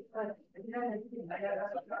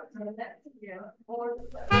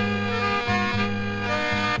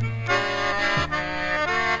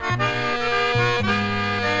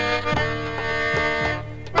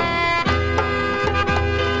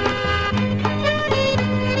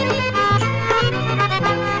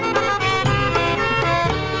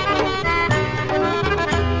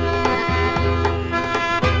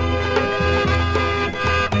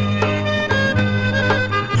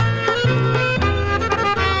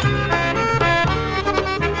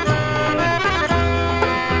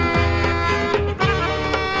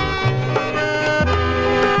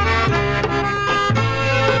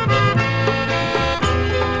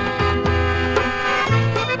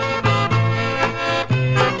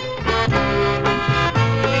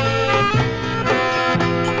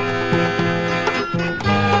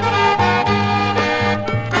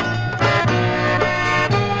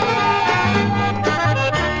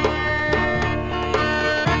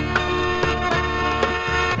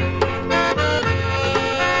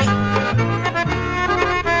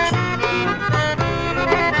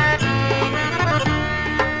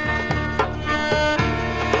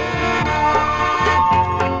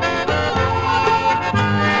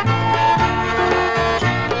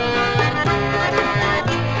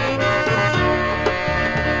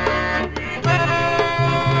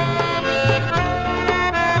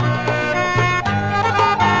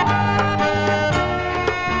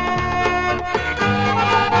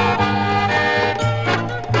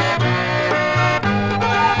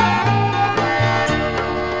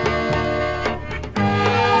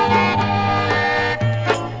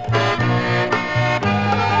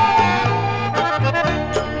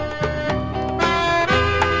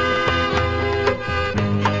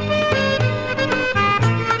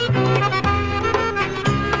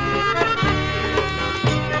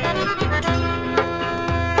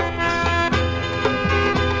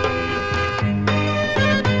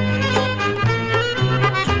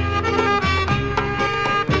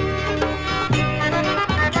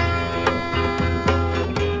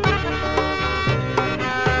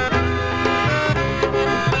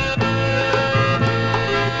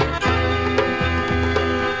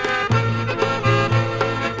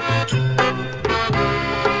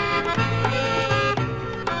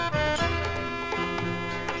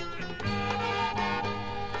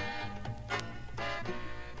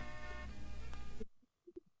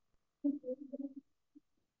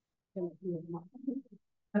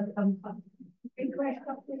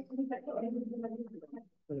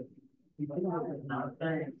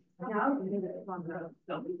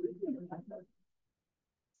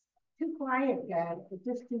 Too quiet, guys. It's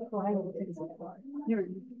just too quiet.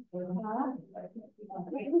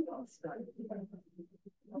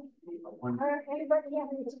 Anybody have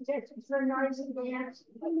any suggestions for noisy dance?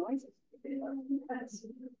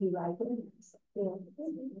 You like it?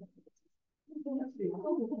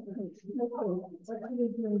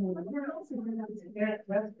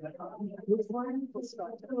 This one?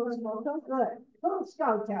 Good. Full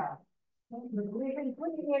Skokie. We've been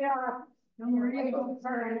putting it off. Waiting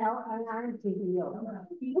for an arm to heal.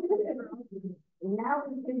 Now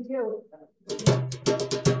we can do it.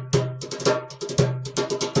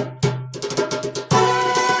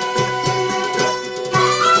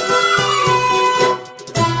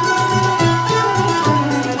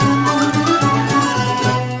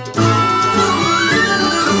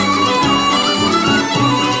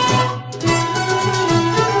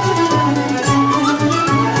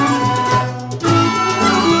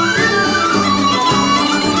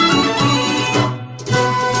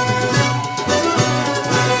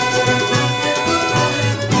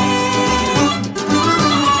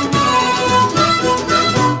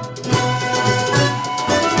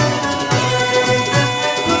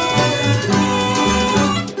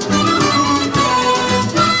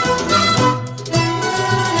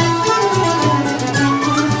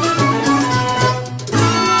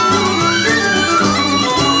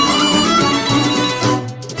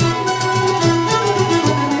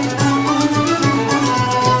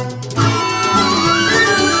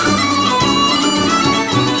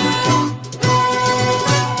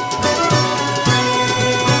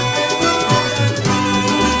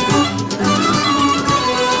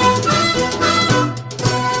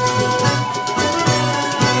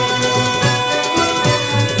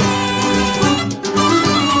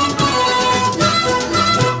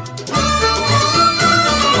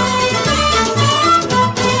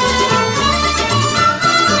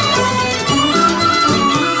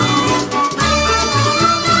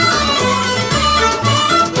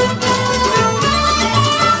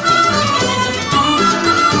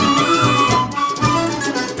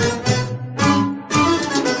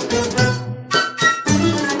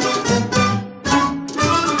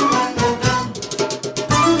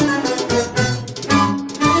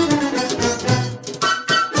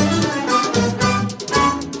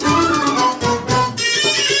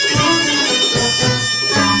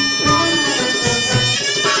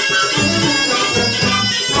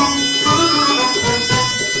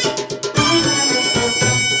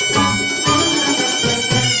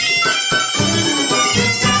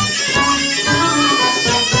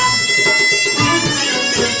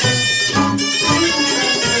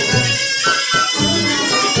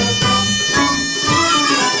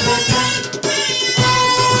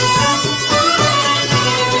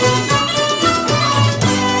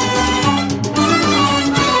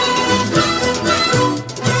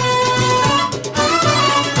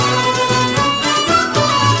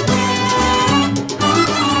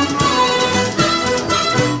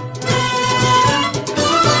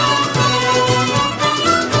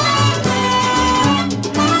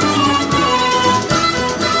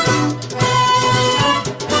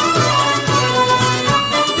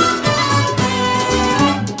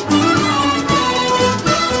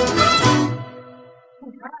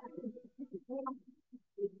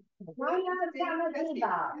 Right out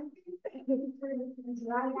Samadiba.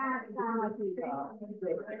 Right out Samadiba.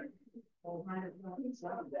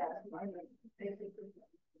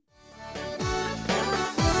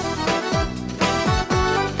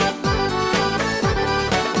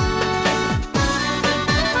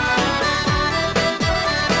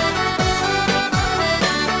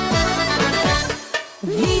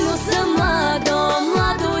 Vino sam mlado,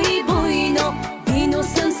 mlado i bujno, vino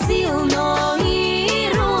sam silno i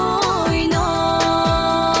rujno.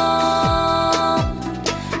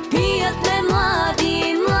 Pijat me mladi,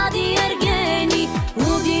 mladi ergeni,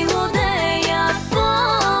 ludi ludeja po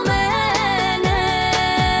mene.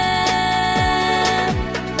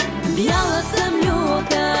 Bijala sam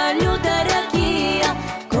ljuta, ljuta rakija,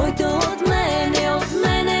 koj to od mene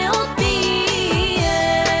odbije.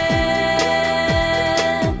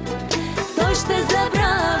 Toj šte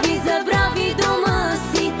zabravi, zabravi doma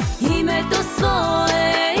si, ime to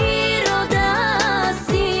svoje i roda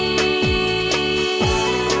si.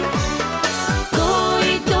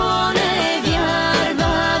 Koji to ne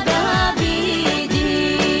vjerba da vidi,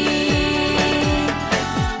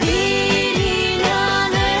 Irina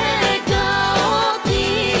neka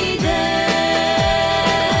otide.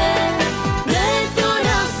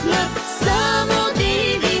 Dektorasnak samo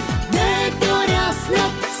divi,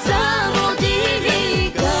 dektorasnak samo divi,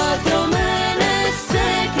 kad do mene se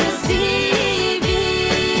krasivi.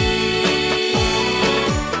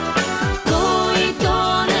 Koji to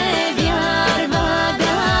ne vjerba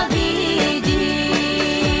da vidi,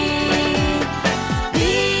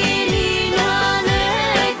 Irina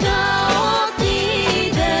neka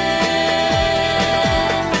otide.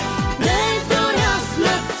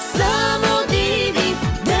 Dektorasnak samo divi,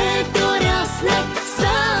 dektorasnak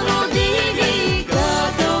samo divi,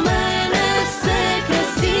 kad do mene se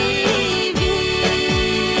krasivi.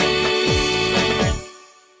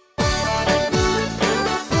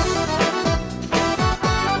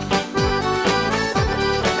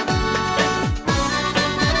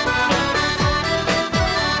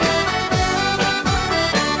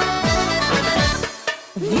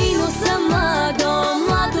 Vino sam mlado,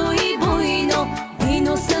 mlado i bujno,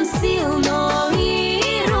 vino sam silno i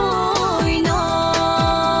rujno.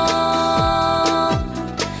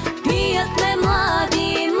 Pijat me mladi,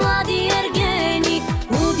 mladi ergeni,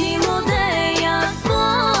 ludi ludeja po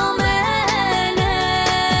mene.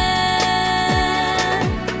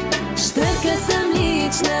 Šterka sam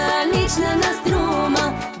lična, lična na struma,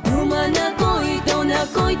 duma na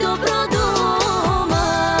koj to produma.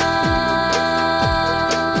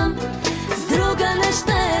 Zdruga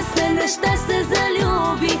nešte se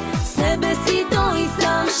zaljubi, sebe si to i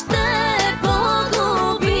sam šte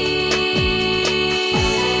pogubi.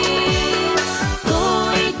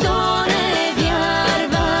 Koji to ne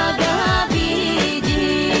vjerba da vidi,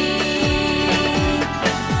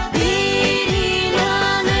 Irina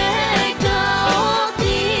neka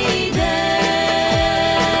otide.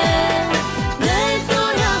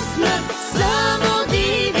 Dektorasnak samo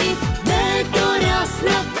divi,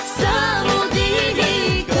 dektorasnak samo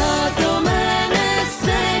divi, kad do mene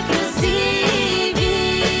se krasivi.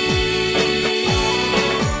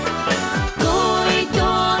 Koji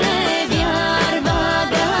to ne vjerba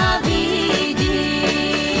da vidi,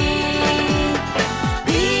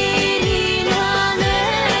 Irina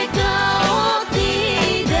neka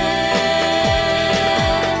otide.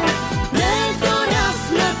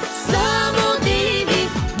 Dektorasnak samo divi,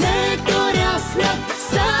 dektorasnak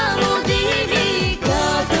samo divi,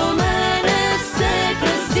 kad do mene se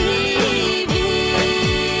krasivi.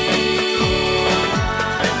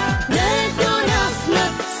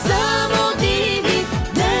 Dektorasnak samo divi,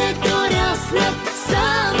 dektorasnak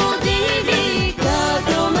samo divi, kad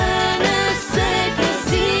do mene se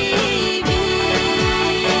krasivi.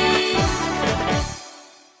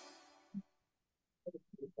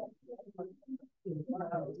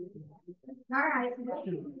 All right,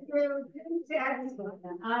 through two sets of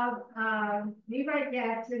Levi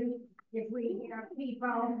Jackson, if we have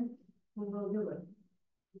people who will do it.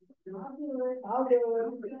 I'll do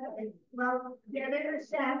it. Well, they're in a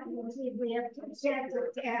set, we'll see if we have two sets of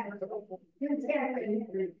 10. Two sets.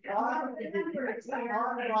 All the numbers here.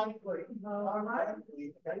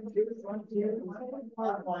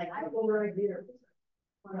 All right. I go right here.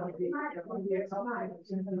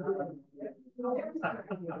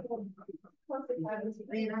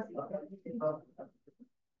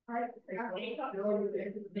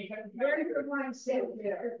 Very good one, sit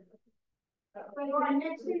there. But you are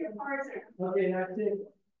next to your partner. Okay, that's it.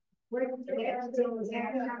 Where did you get to? Was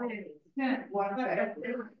that coming? One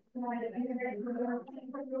second.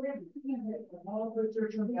 All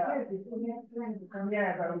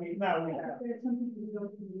Yeah, but we, no, we have.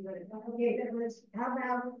 Okay, then let's, how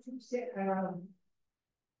about,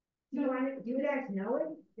 do you want to, do you guys know it?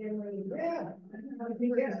 Then we, yeah,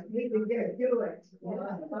 we can just do it.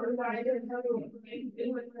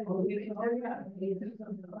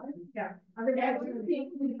 Yeah. Otherwise,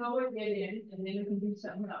 We know it, get in, and then we can do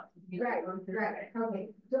something else. right, okay,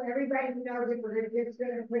 so everybody knows it, we're just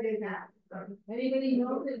gonna put it out. Anybody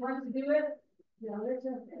knows that wants to do it? No, that's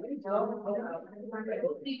okay.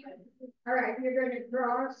 All right, you're gonna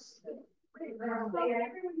cross.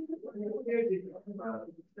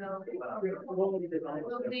 We'll leave it.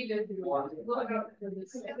 We'll go to the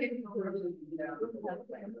second.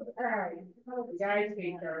 All right. Guys,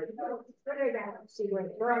 take care. Put it out, see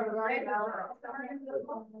what. Right now.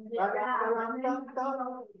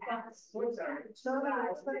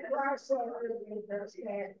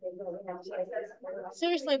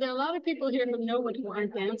 Seriously, there are a lot of people here who know it who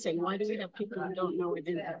aren't dancing. Why do we have people who don't know it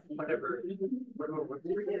in there? Whatever.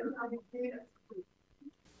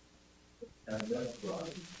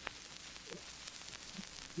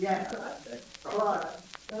 Yeah. All right.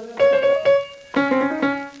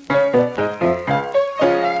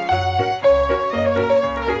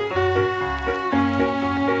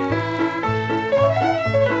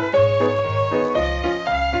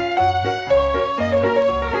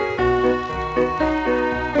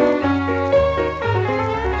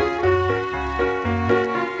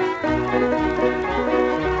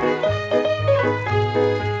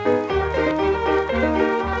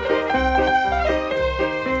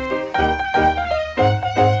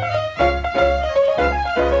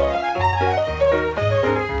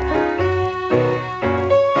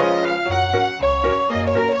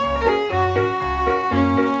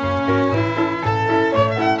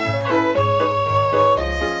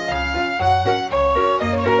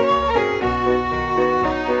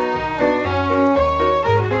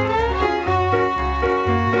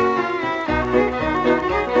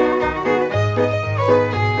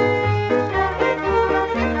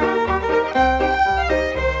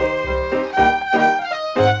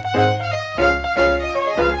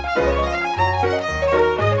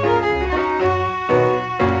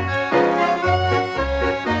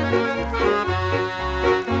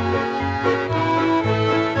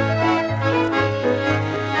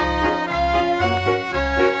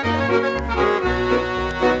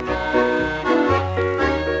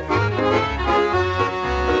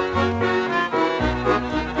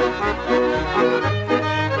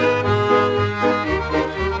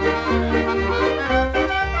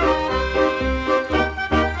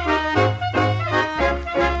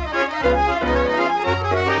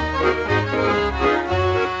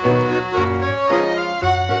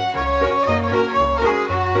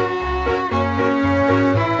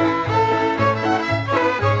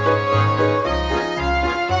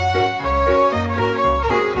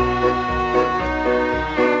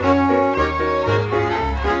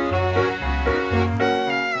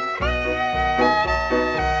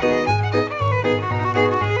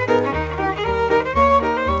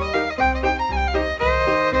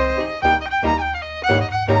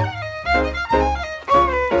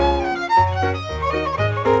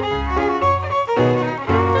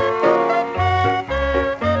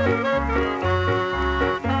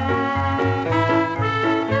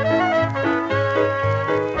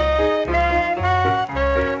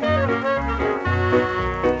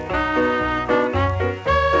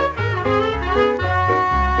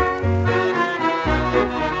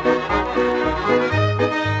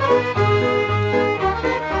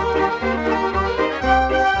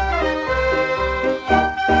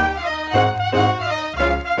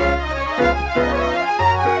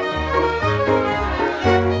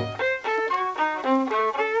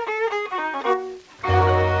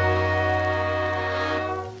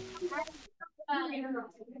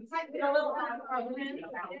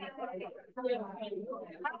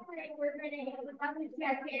 We're gonna have to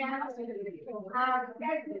check it out.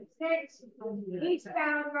 Six,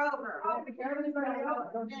 eastbound Rover. Everybody else.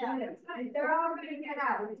 They're all gonna get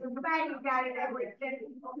out. Somebody got it every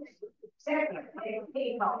seven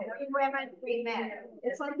people, 3 women, 3 men.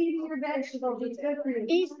 It's like eating your vegetables. It's good for you.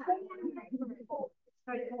 East.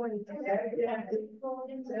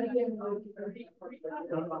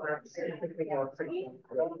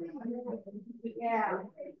 Yeah.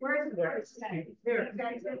 Where's the first thing? Here.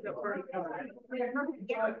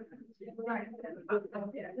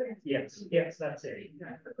 Yes, that's it.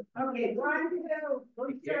 Okay, 1, 2,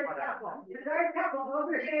 third couple. Third couple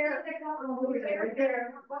over here, over there.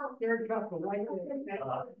 Third couple, right there.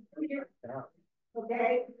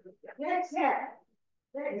 Okay, next set.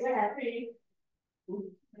 Next set.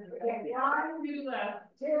 Okay, one, Two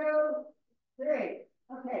left. 2, 3.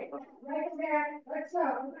 Okay, right there, let's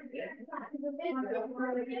go.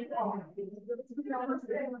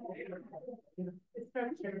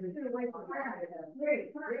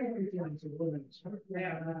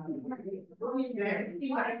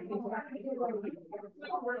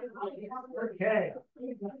 Okay.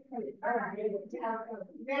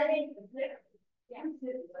 Ready?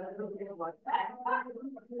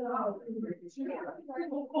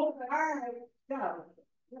 All right, so,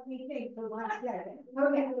 let me think for 1 second.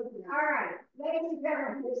 Okay, all right, ladies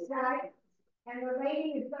are on this side, and the lady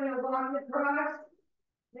is gonna walk across.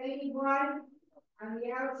 Lady 1, on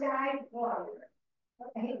the outside, forward.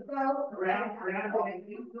 Okay, go. Around.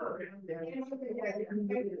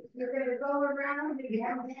 You're gonna go around and you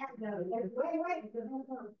have to have, wait.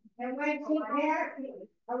 And when she passes,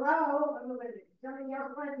 hello, somebody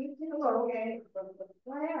else wants you to, okay?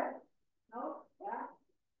 Go ahead. Oh,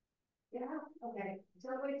 yeah, okay. So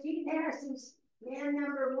when she passes, man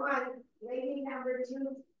number 1, lady number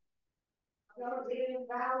 2, goes in and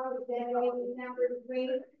follows, then lady number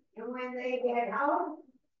 3, and when they get home,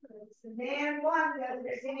 man 1 does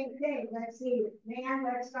the same thing. Let's see, man,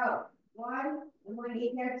 let's go. 1, and when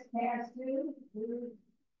he gets past 2, 2,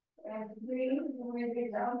 and 3, and when they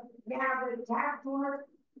go, now the top 4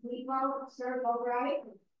 people circle right.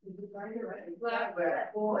 Left,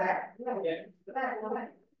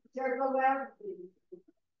 circle left.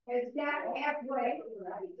 It's not halfway.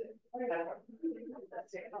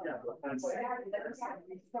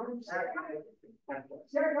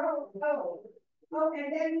 Circle, oh,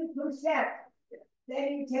 and then you push that. Then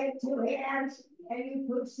you take 2 hands and you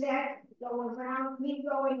push that, go around, keep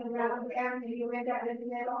going around, and you end up in the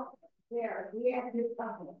middle. There, we have to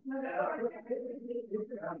couple.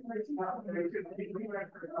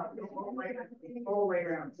 All the way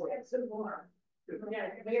around. Some more.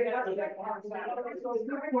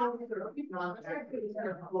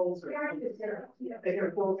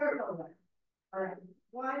 All right,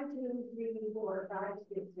 1, 2, 3, 4, 5,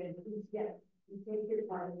 6, 7, 8. You take your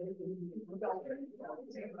time.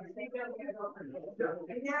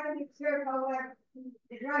 And now you circle left,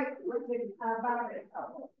 right, which is about it.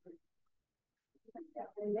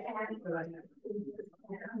 And then, yeah, and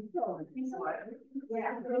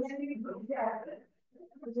then you put that,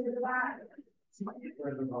 which is about it.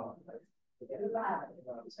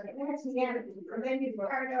 That's the end, and then you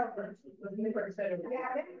start over.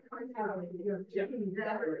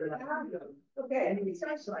 Okay.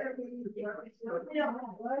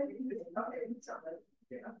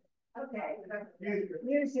 Okay.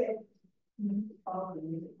 Music.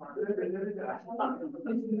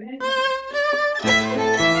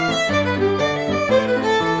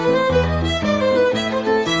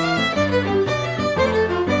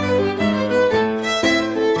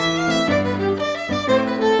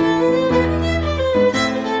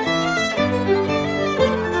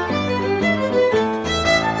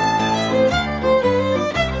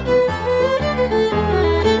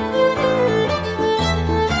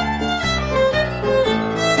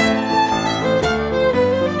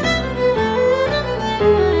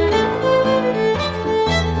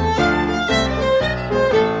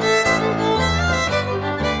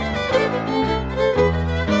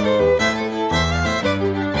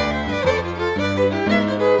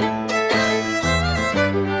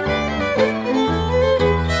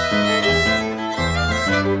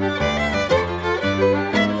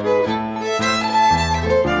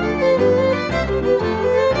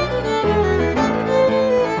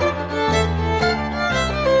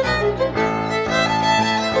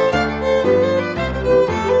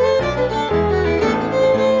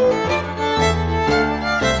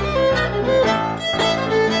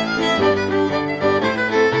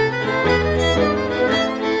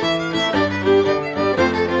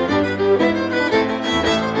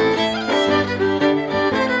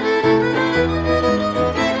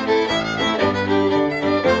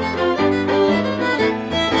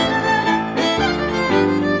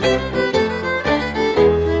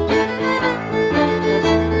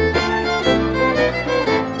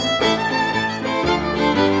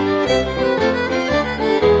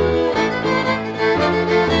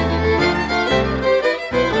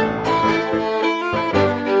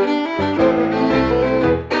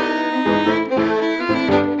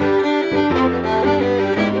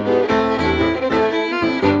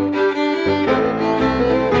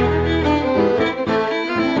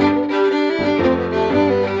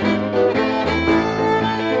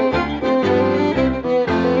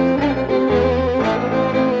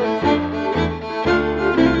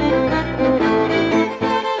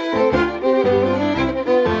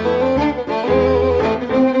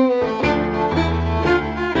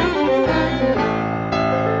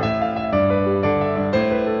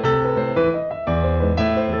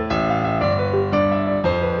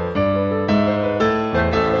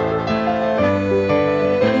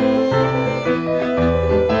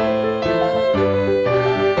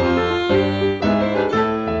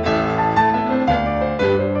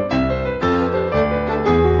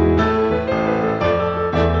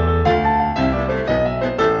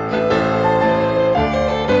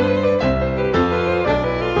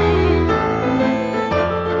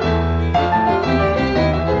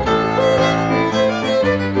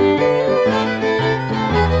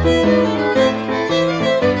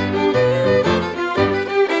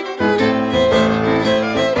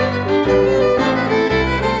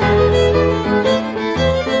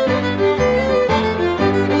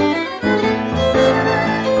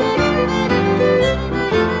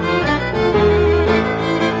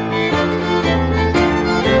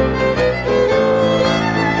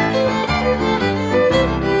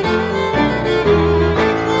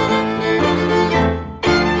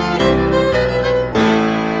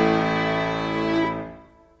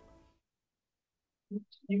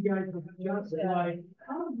 You guys are just like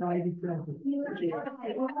 97.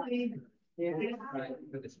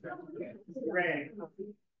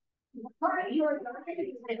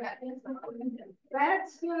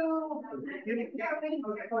 Let's do.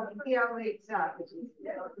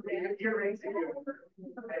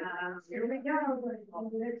 Here we go.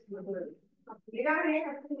 You don't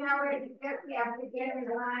have to now you have to get in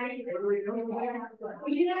line.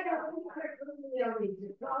 You're not gonna.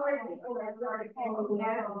 It's already. All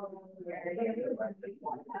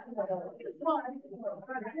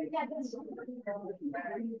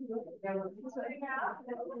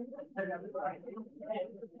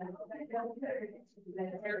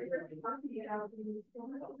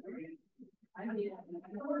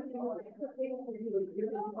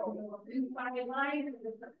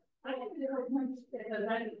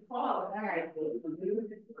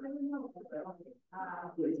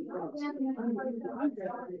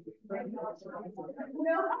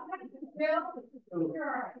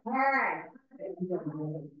right. All right.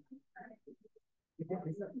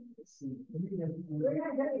 We're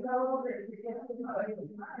not gonna go over it.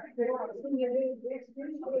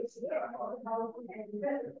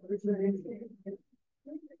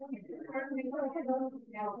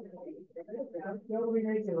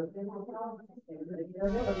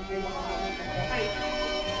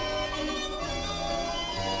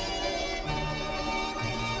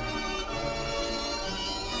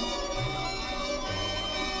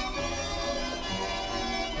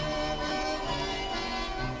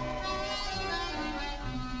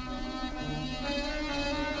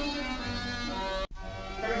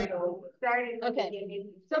 Okay.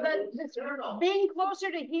 So that being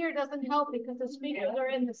closer to here doesn't help because the speakers are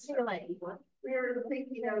in the ceiling. We were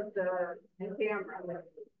thinking of the camera.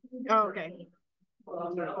 Oh, okay.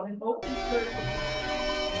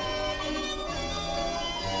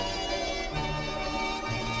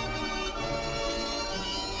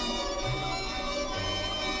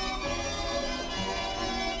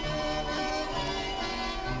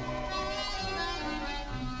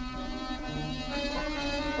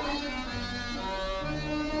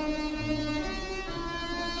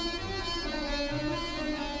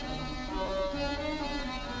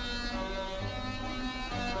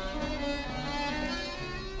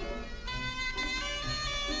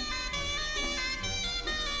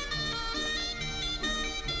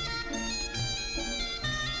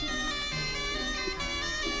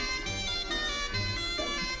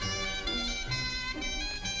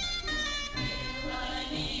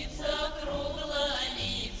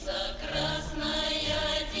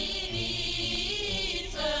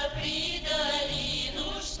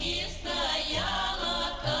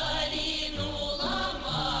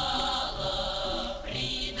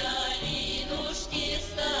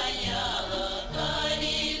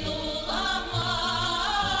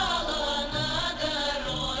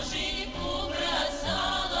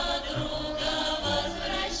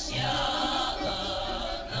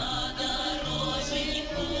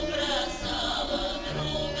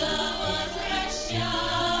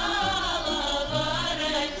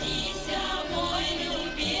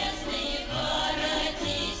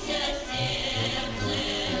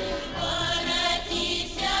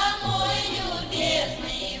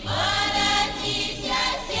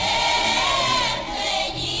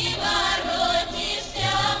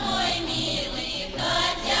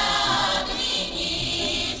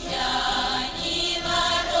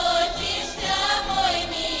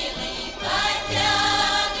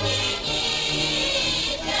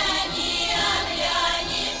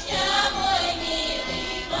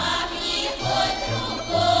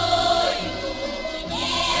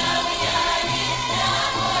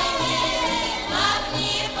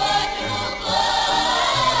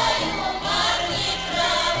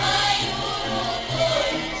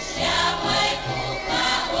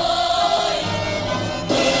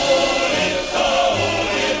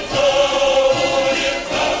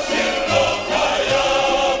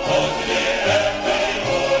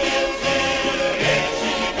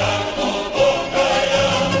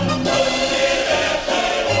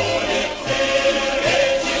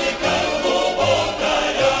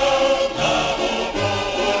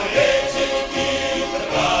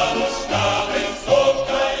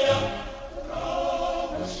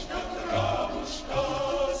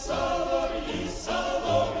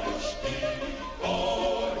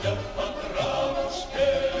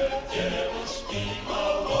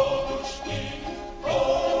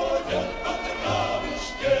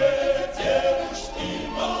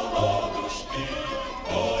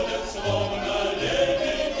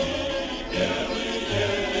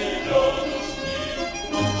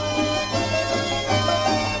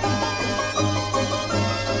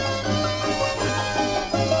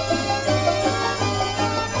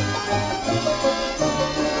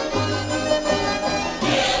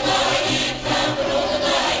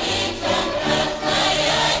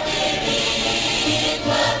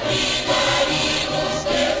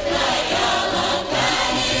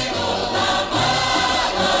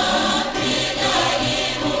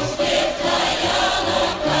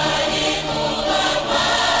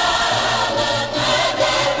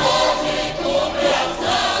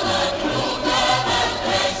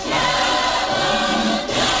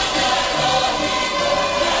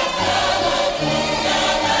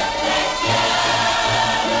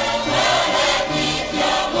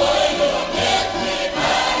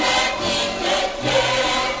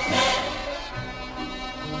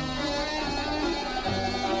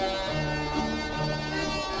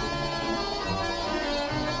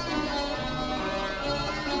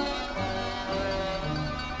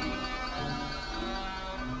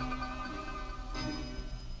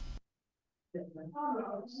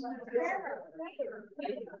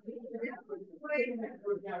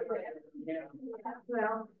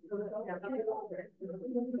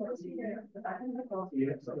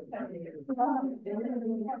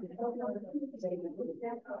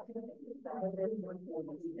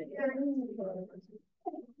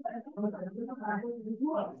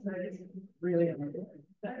 Well. Really.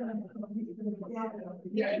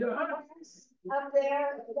 Up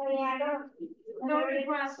there, Diana. No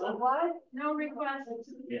request. What? No request.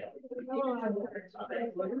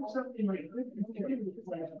 Something like.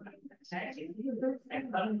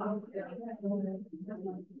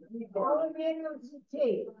 All of you some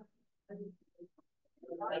tea.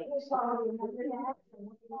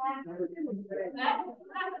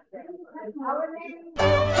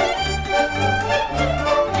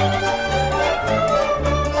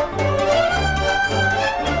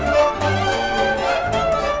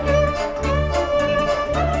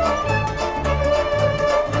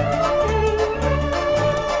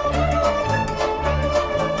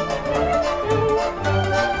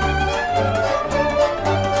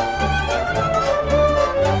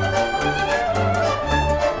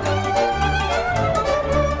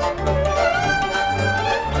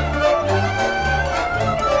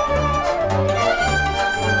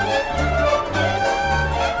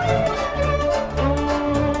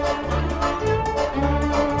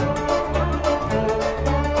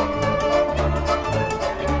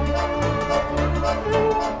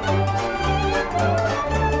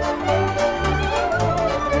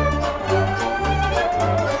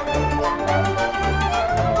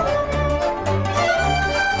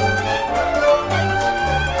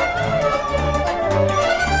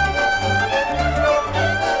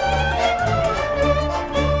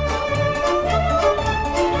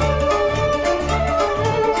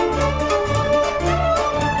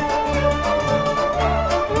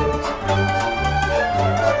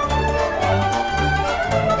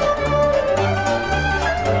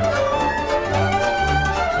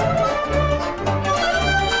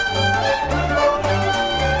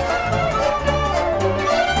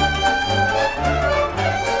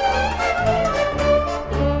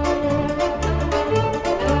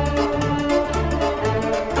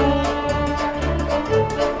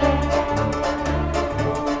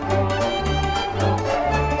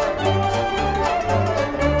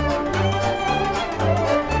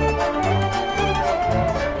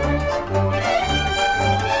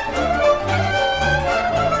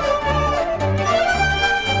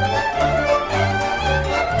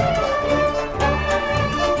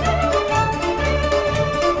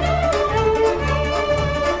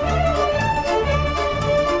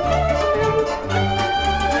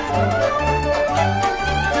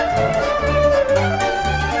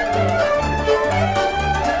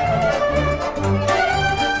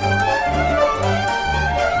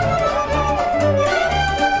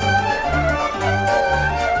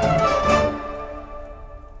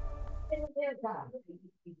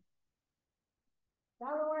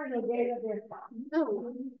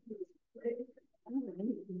 No. I don't think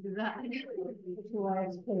you can do that.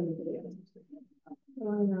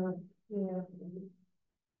 Oh, no, yeah.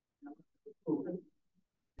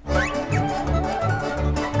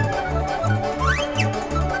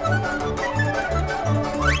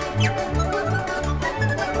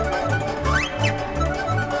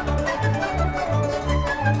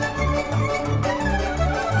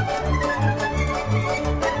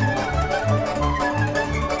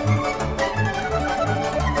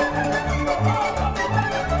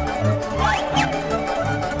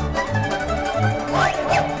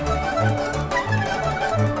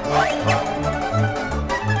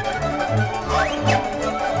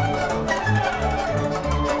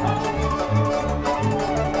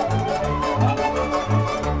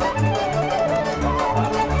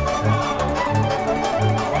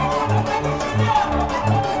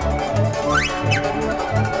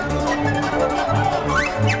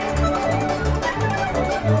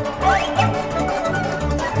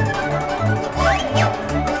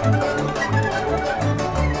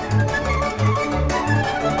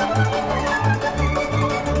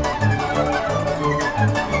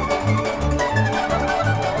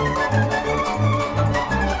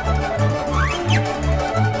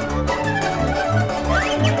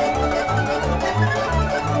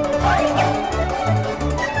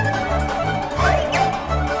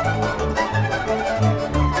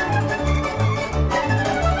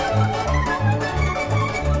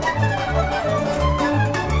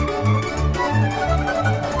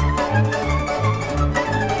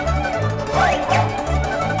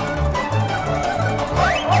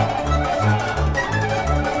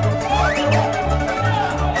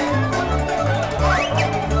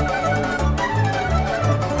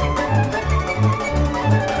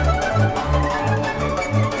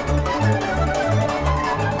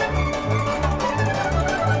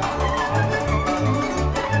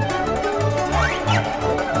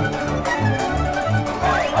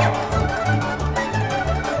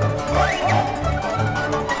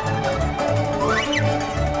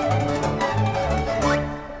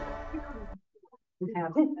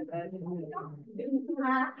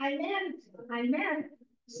 I meant,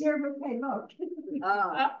 Sarah, hey, look.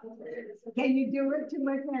 Can you do it to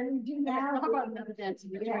my energy now? How about another dance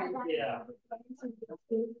in the train? Yeah.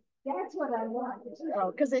 That's what I want.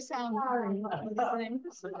 Oh, because they sound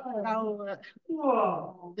the same. How,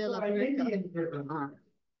 Whoa. Villa Like Rica. Indian different.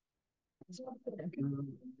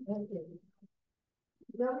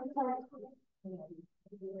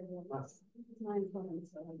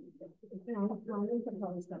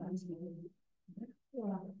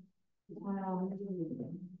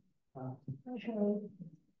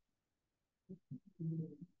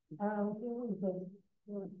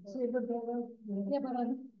 Yeah, but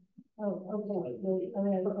I'm. Oh, okay.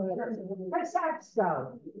 What's that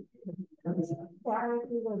stuff?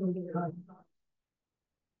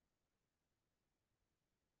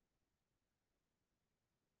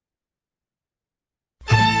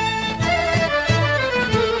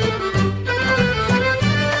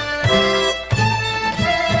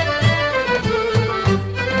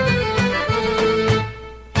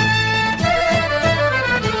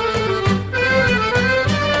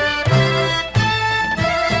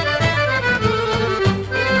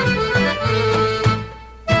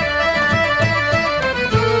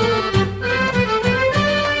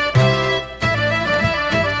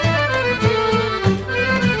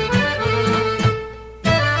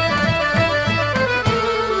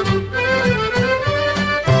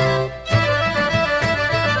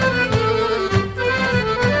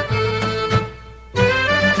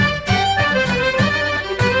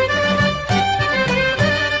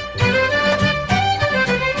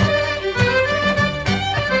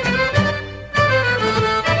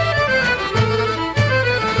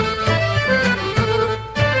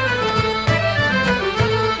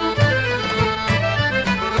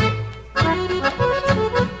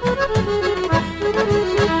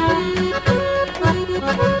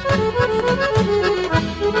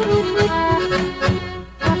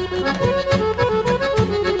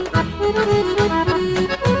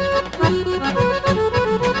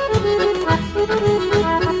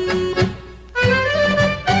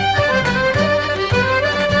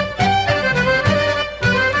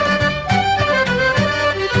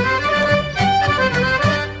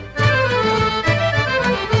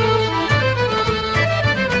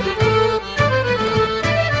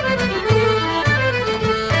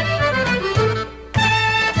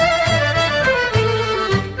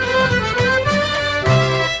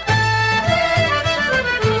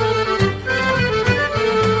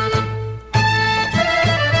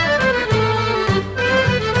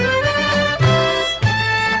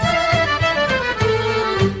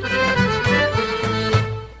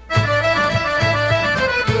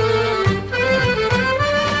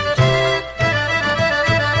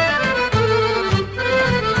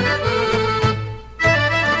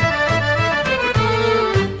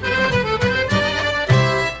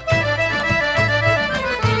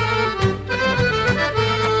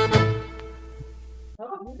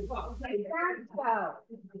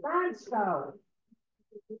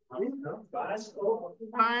 Bansko.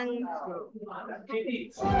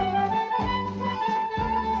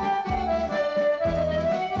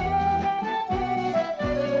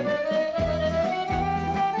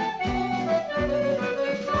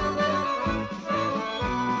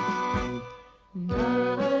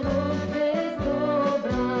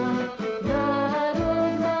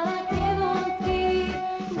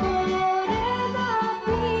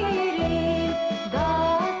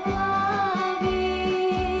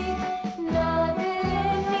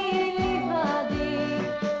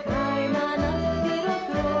 Kraj na nas bilo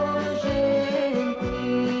kruže.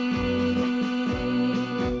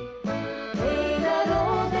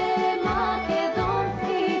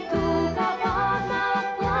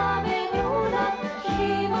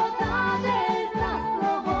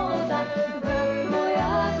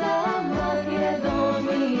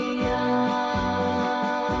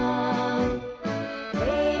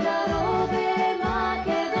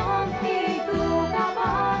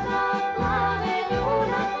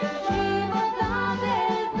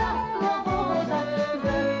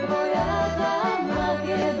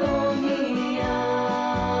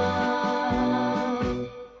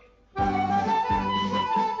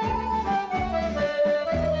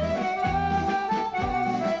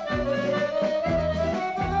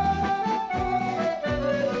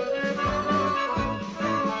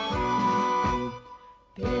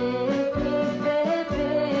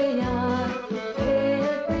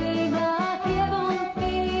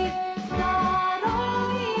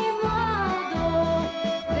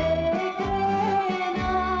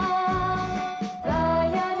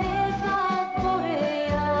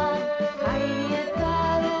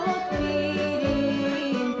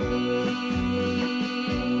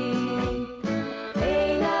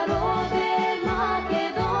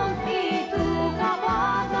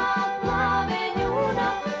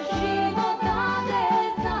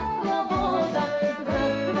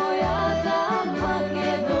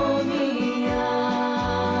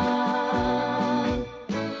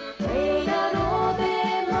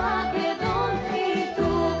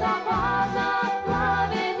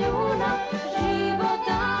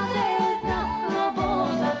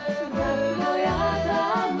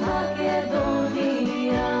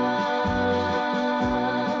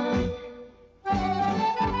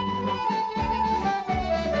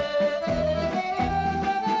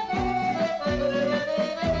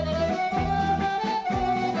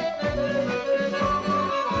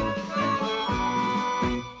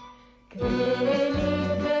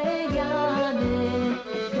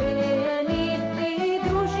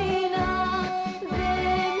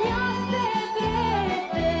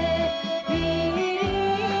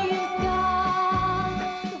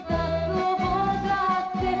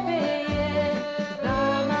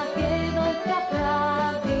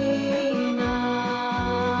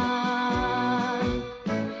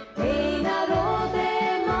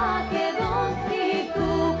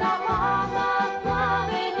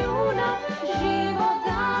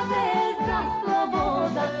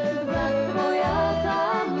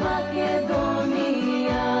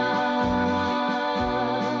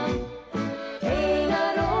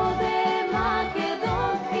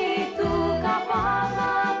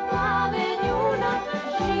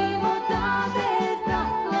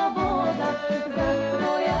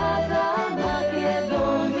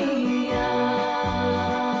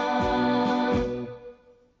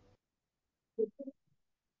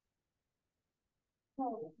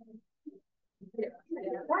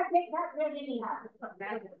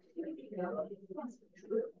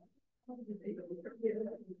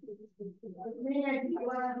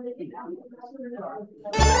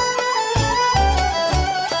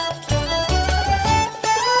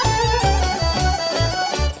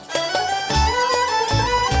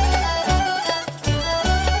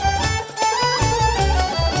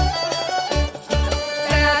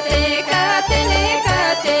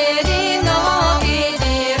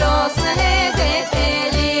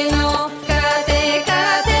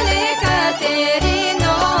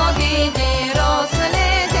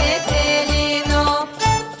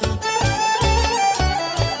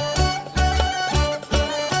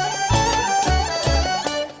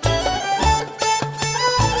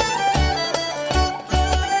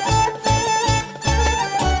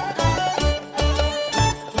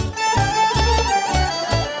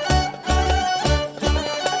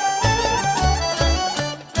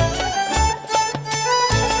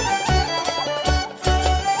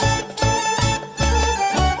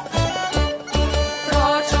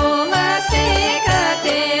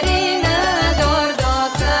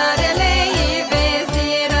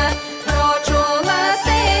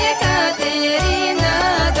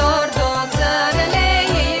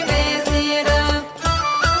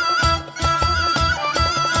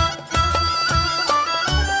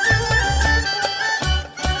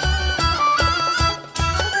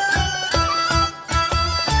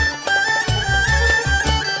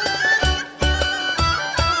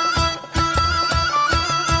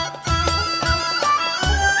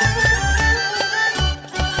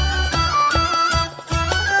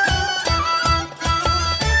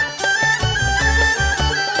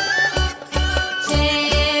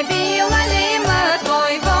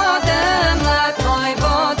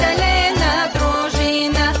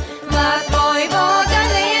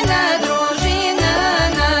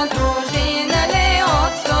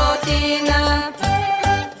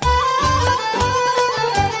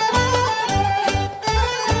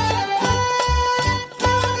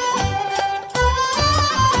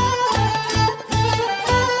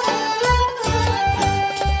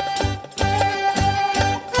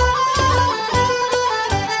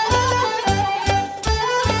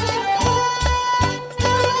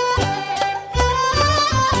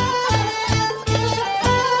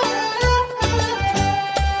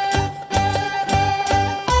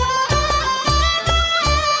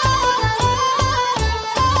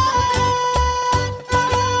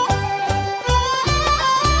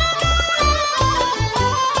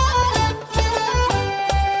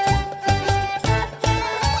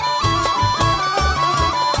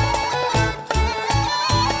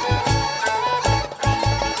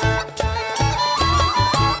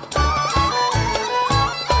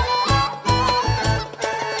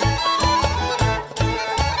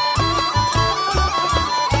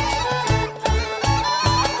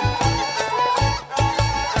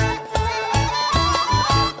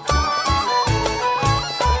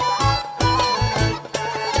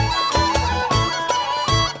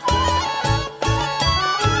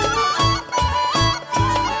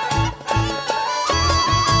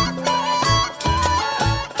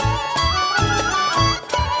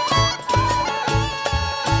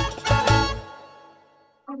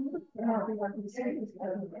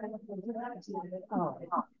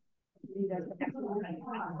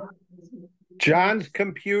 John's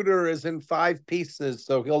computer is in 5 pieces,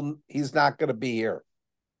 so he's not going to be here.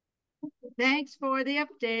 Thanks for the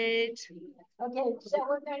update. Okay, so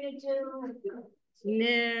we're gonna do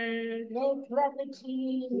Nick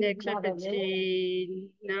Nick Levity.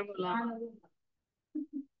 Namula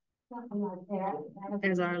Something like that.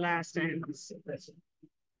 as our last dance.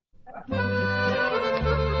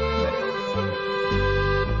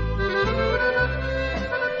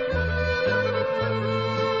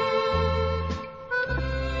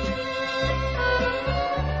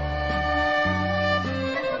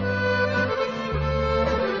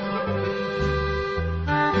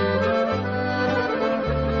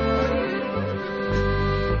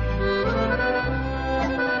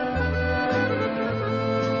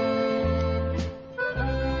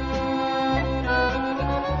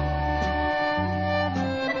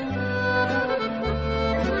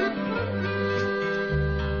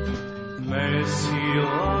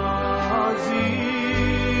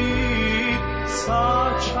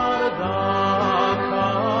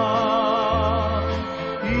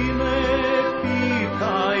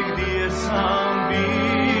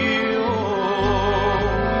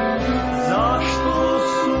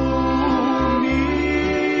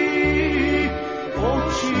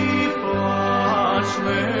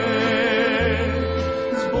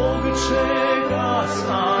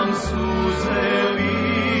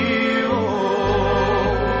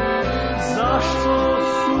 zašto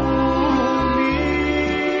su mi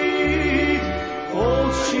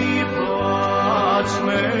oči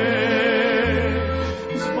plačne,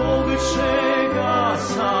 zbog čega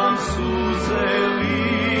sam suze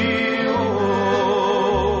lio.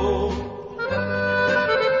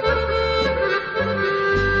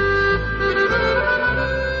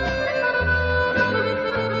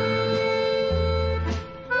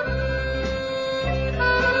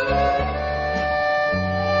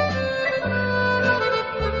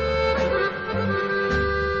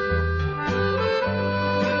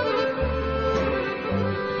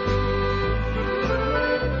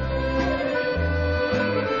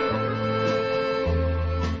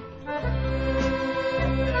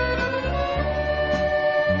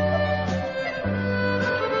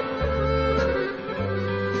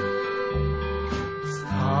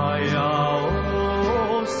 Stajao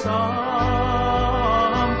sam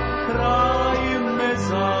kraj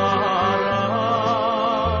mezara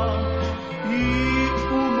i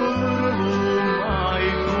umrlu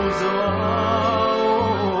majku zvao,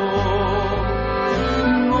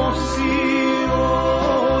 nosio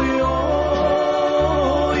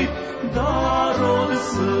joj dar od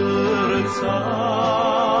srca,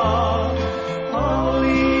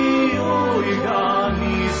 ali joj ga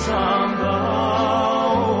nisam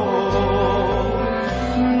dao.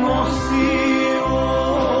 Nosio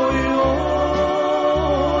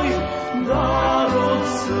joj dar od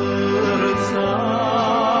srca,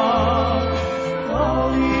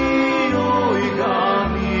 ali joj ga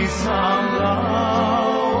nisam dao.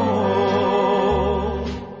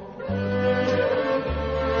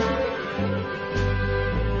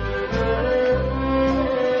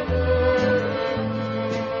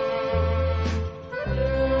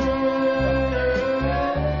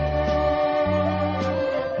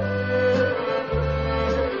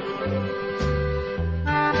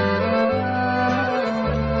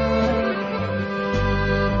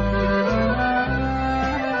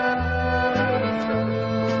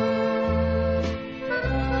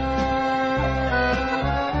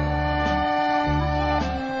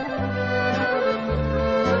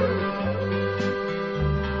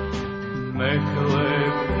 Mekle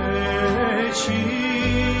peći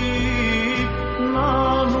na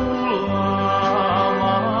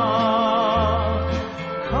nulama,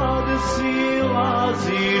 kad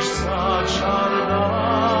silaziš sa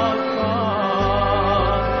čardaka,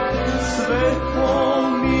 sve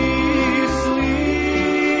pomislim,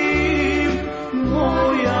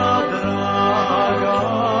 moja draga,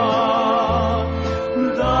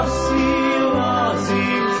 da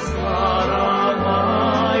silazim stara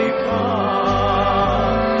majka.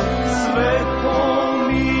 Sve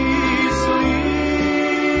pomislim,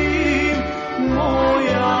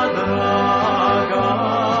 moja draga,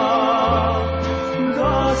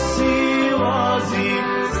 da silazim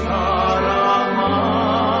stara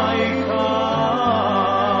majka.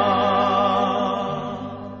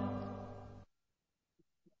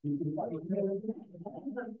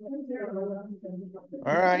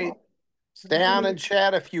 All right. Stay on and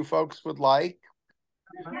chat if you folks would like.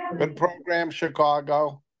 Good program,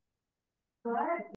 Chicago. What?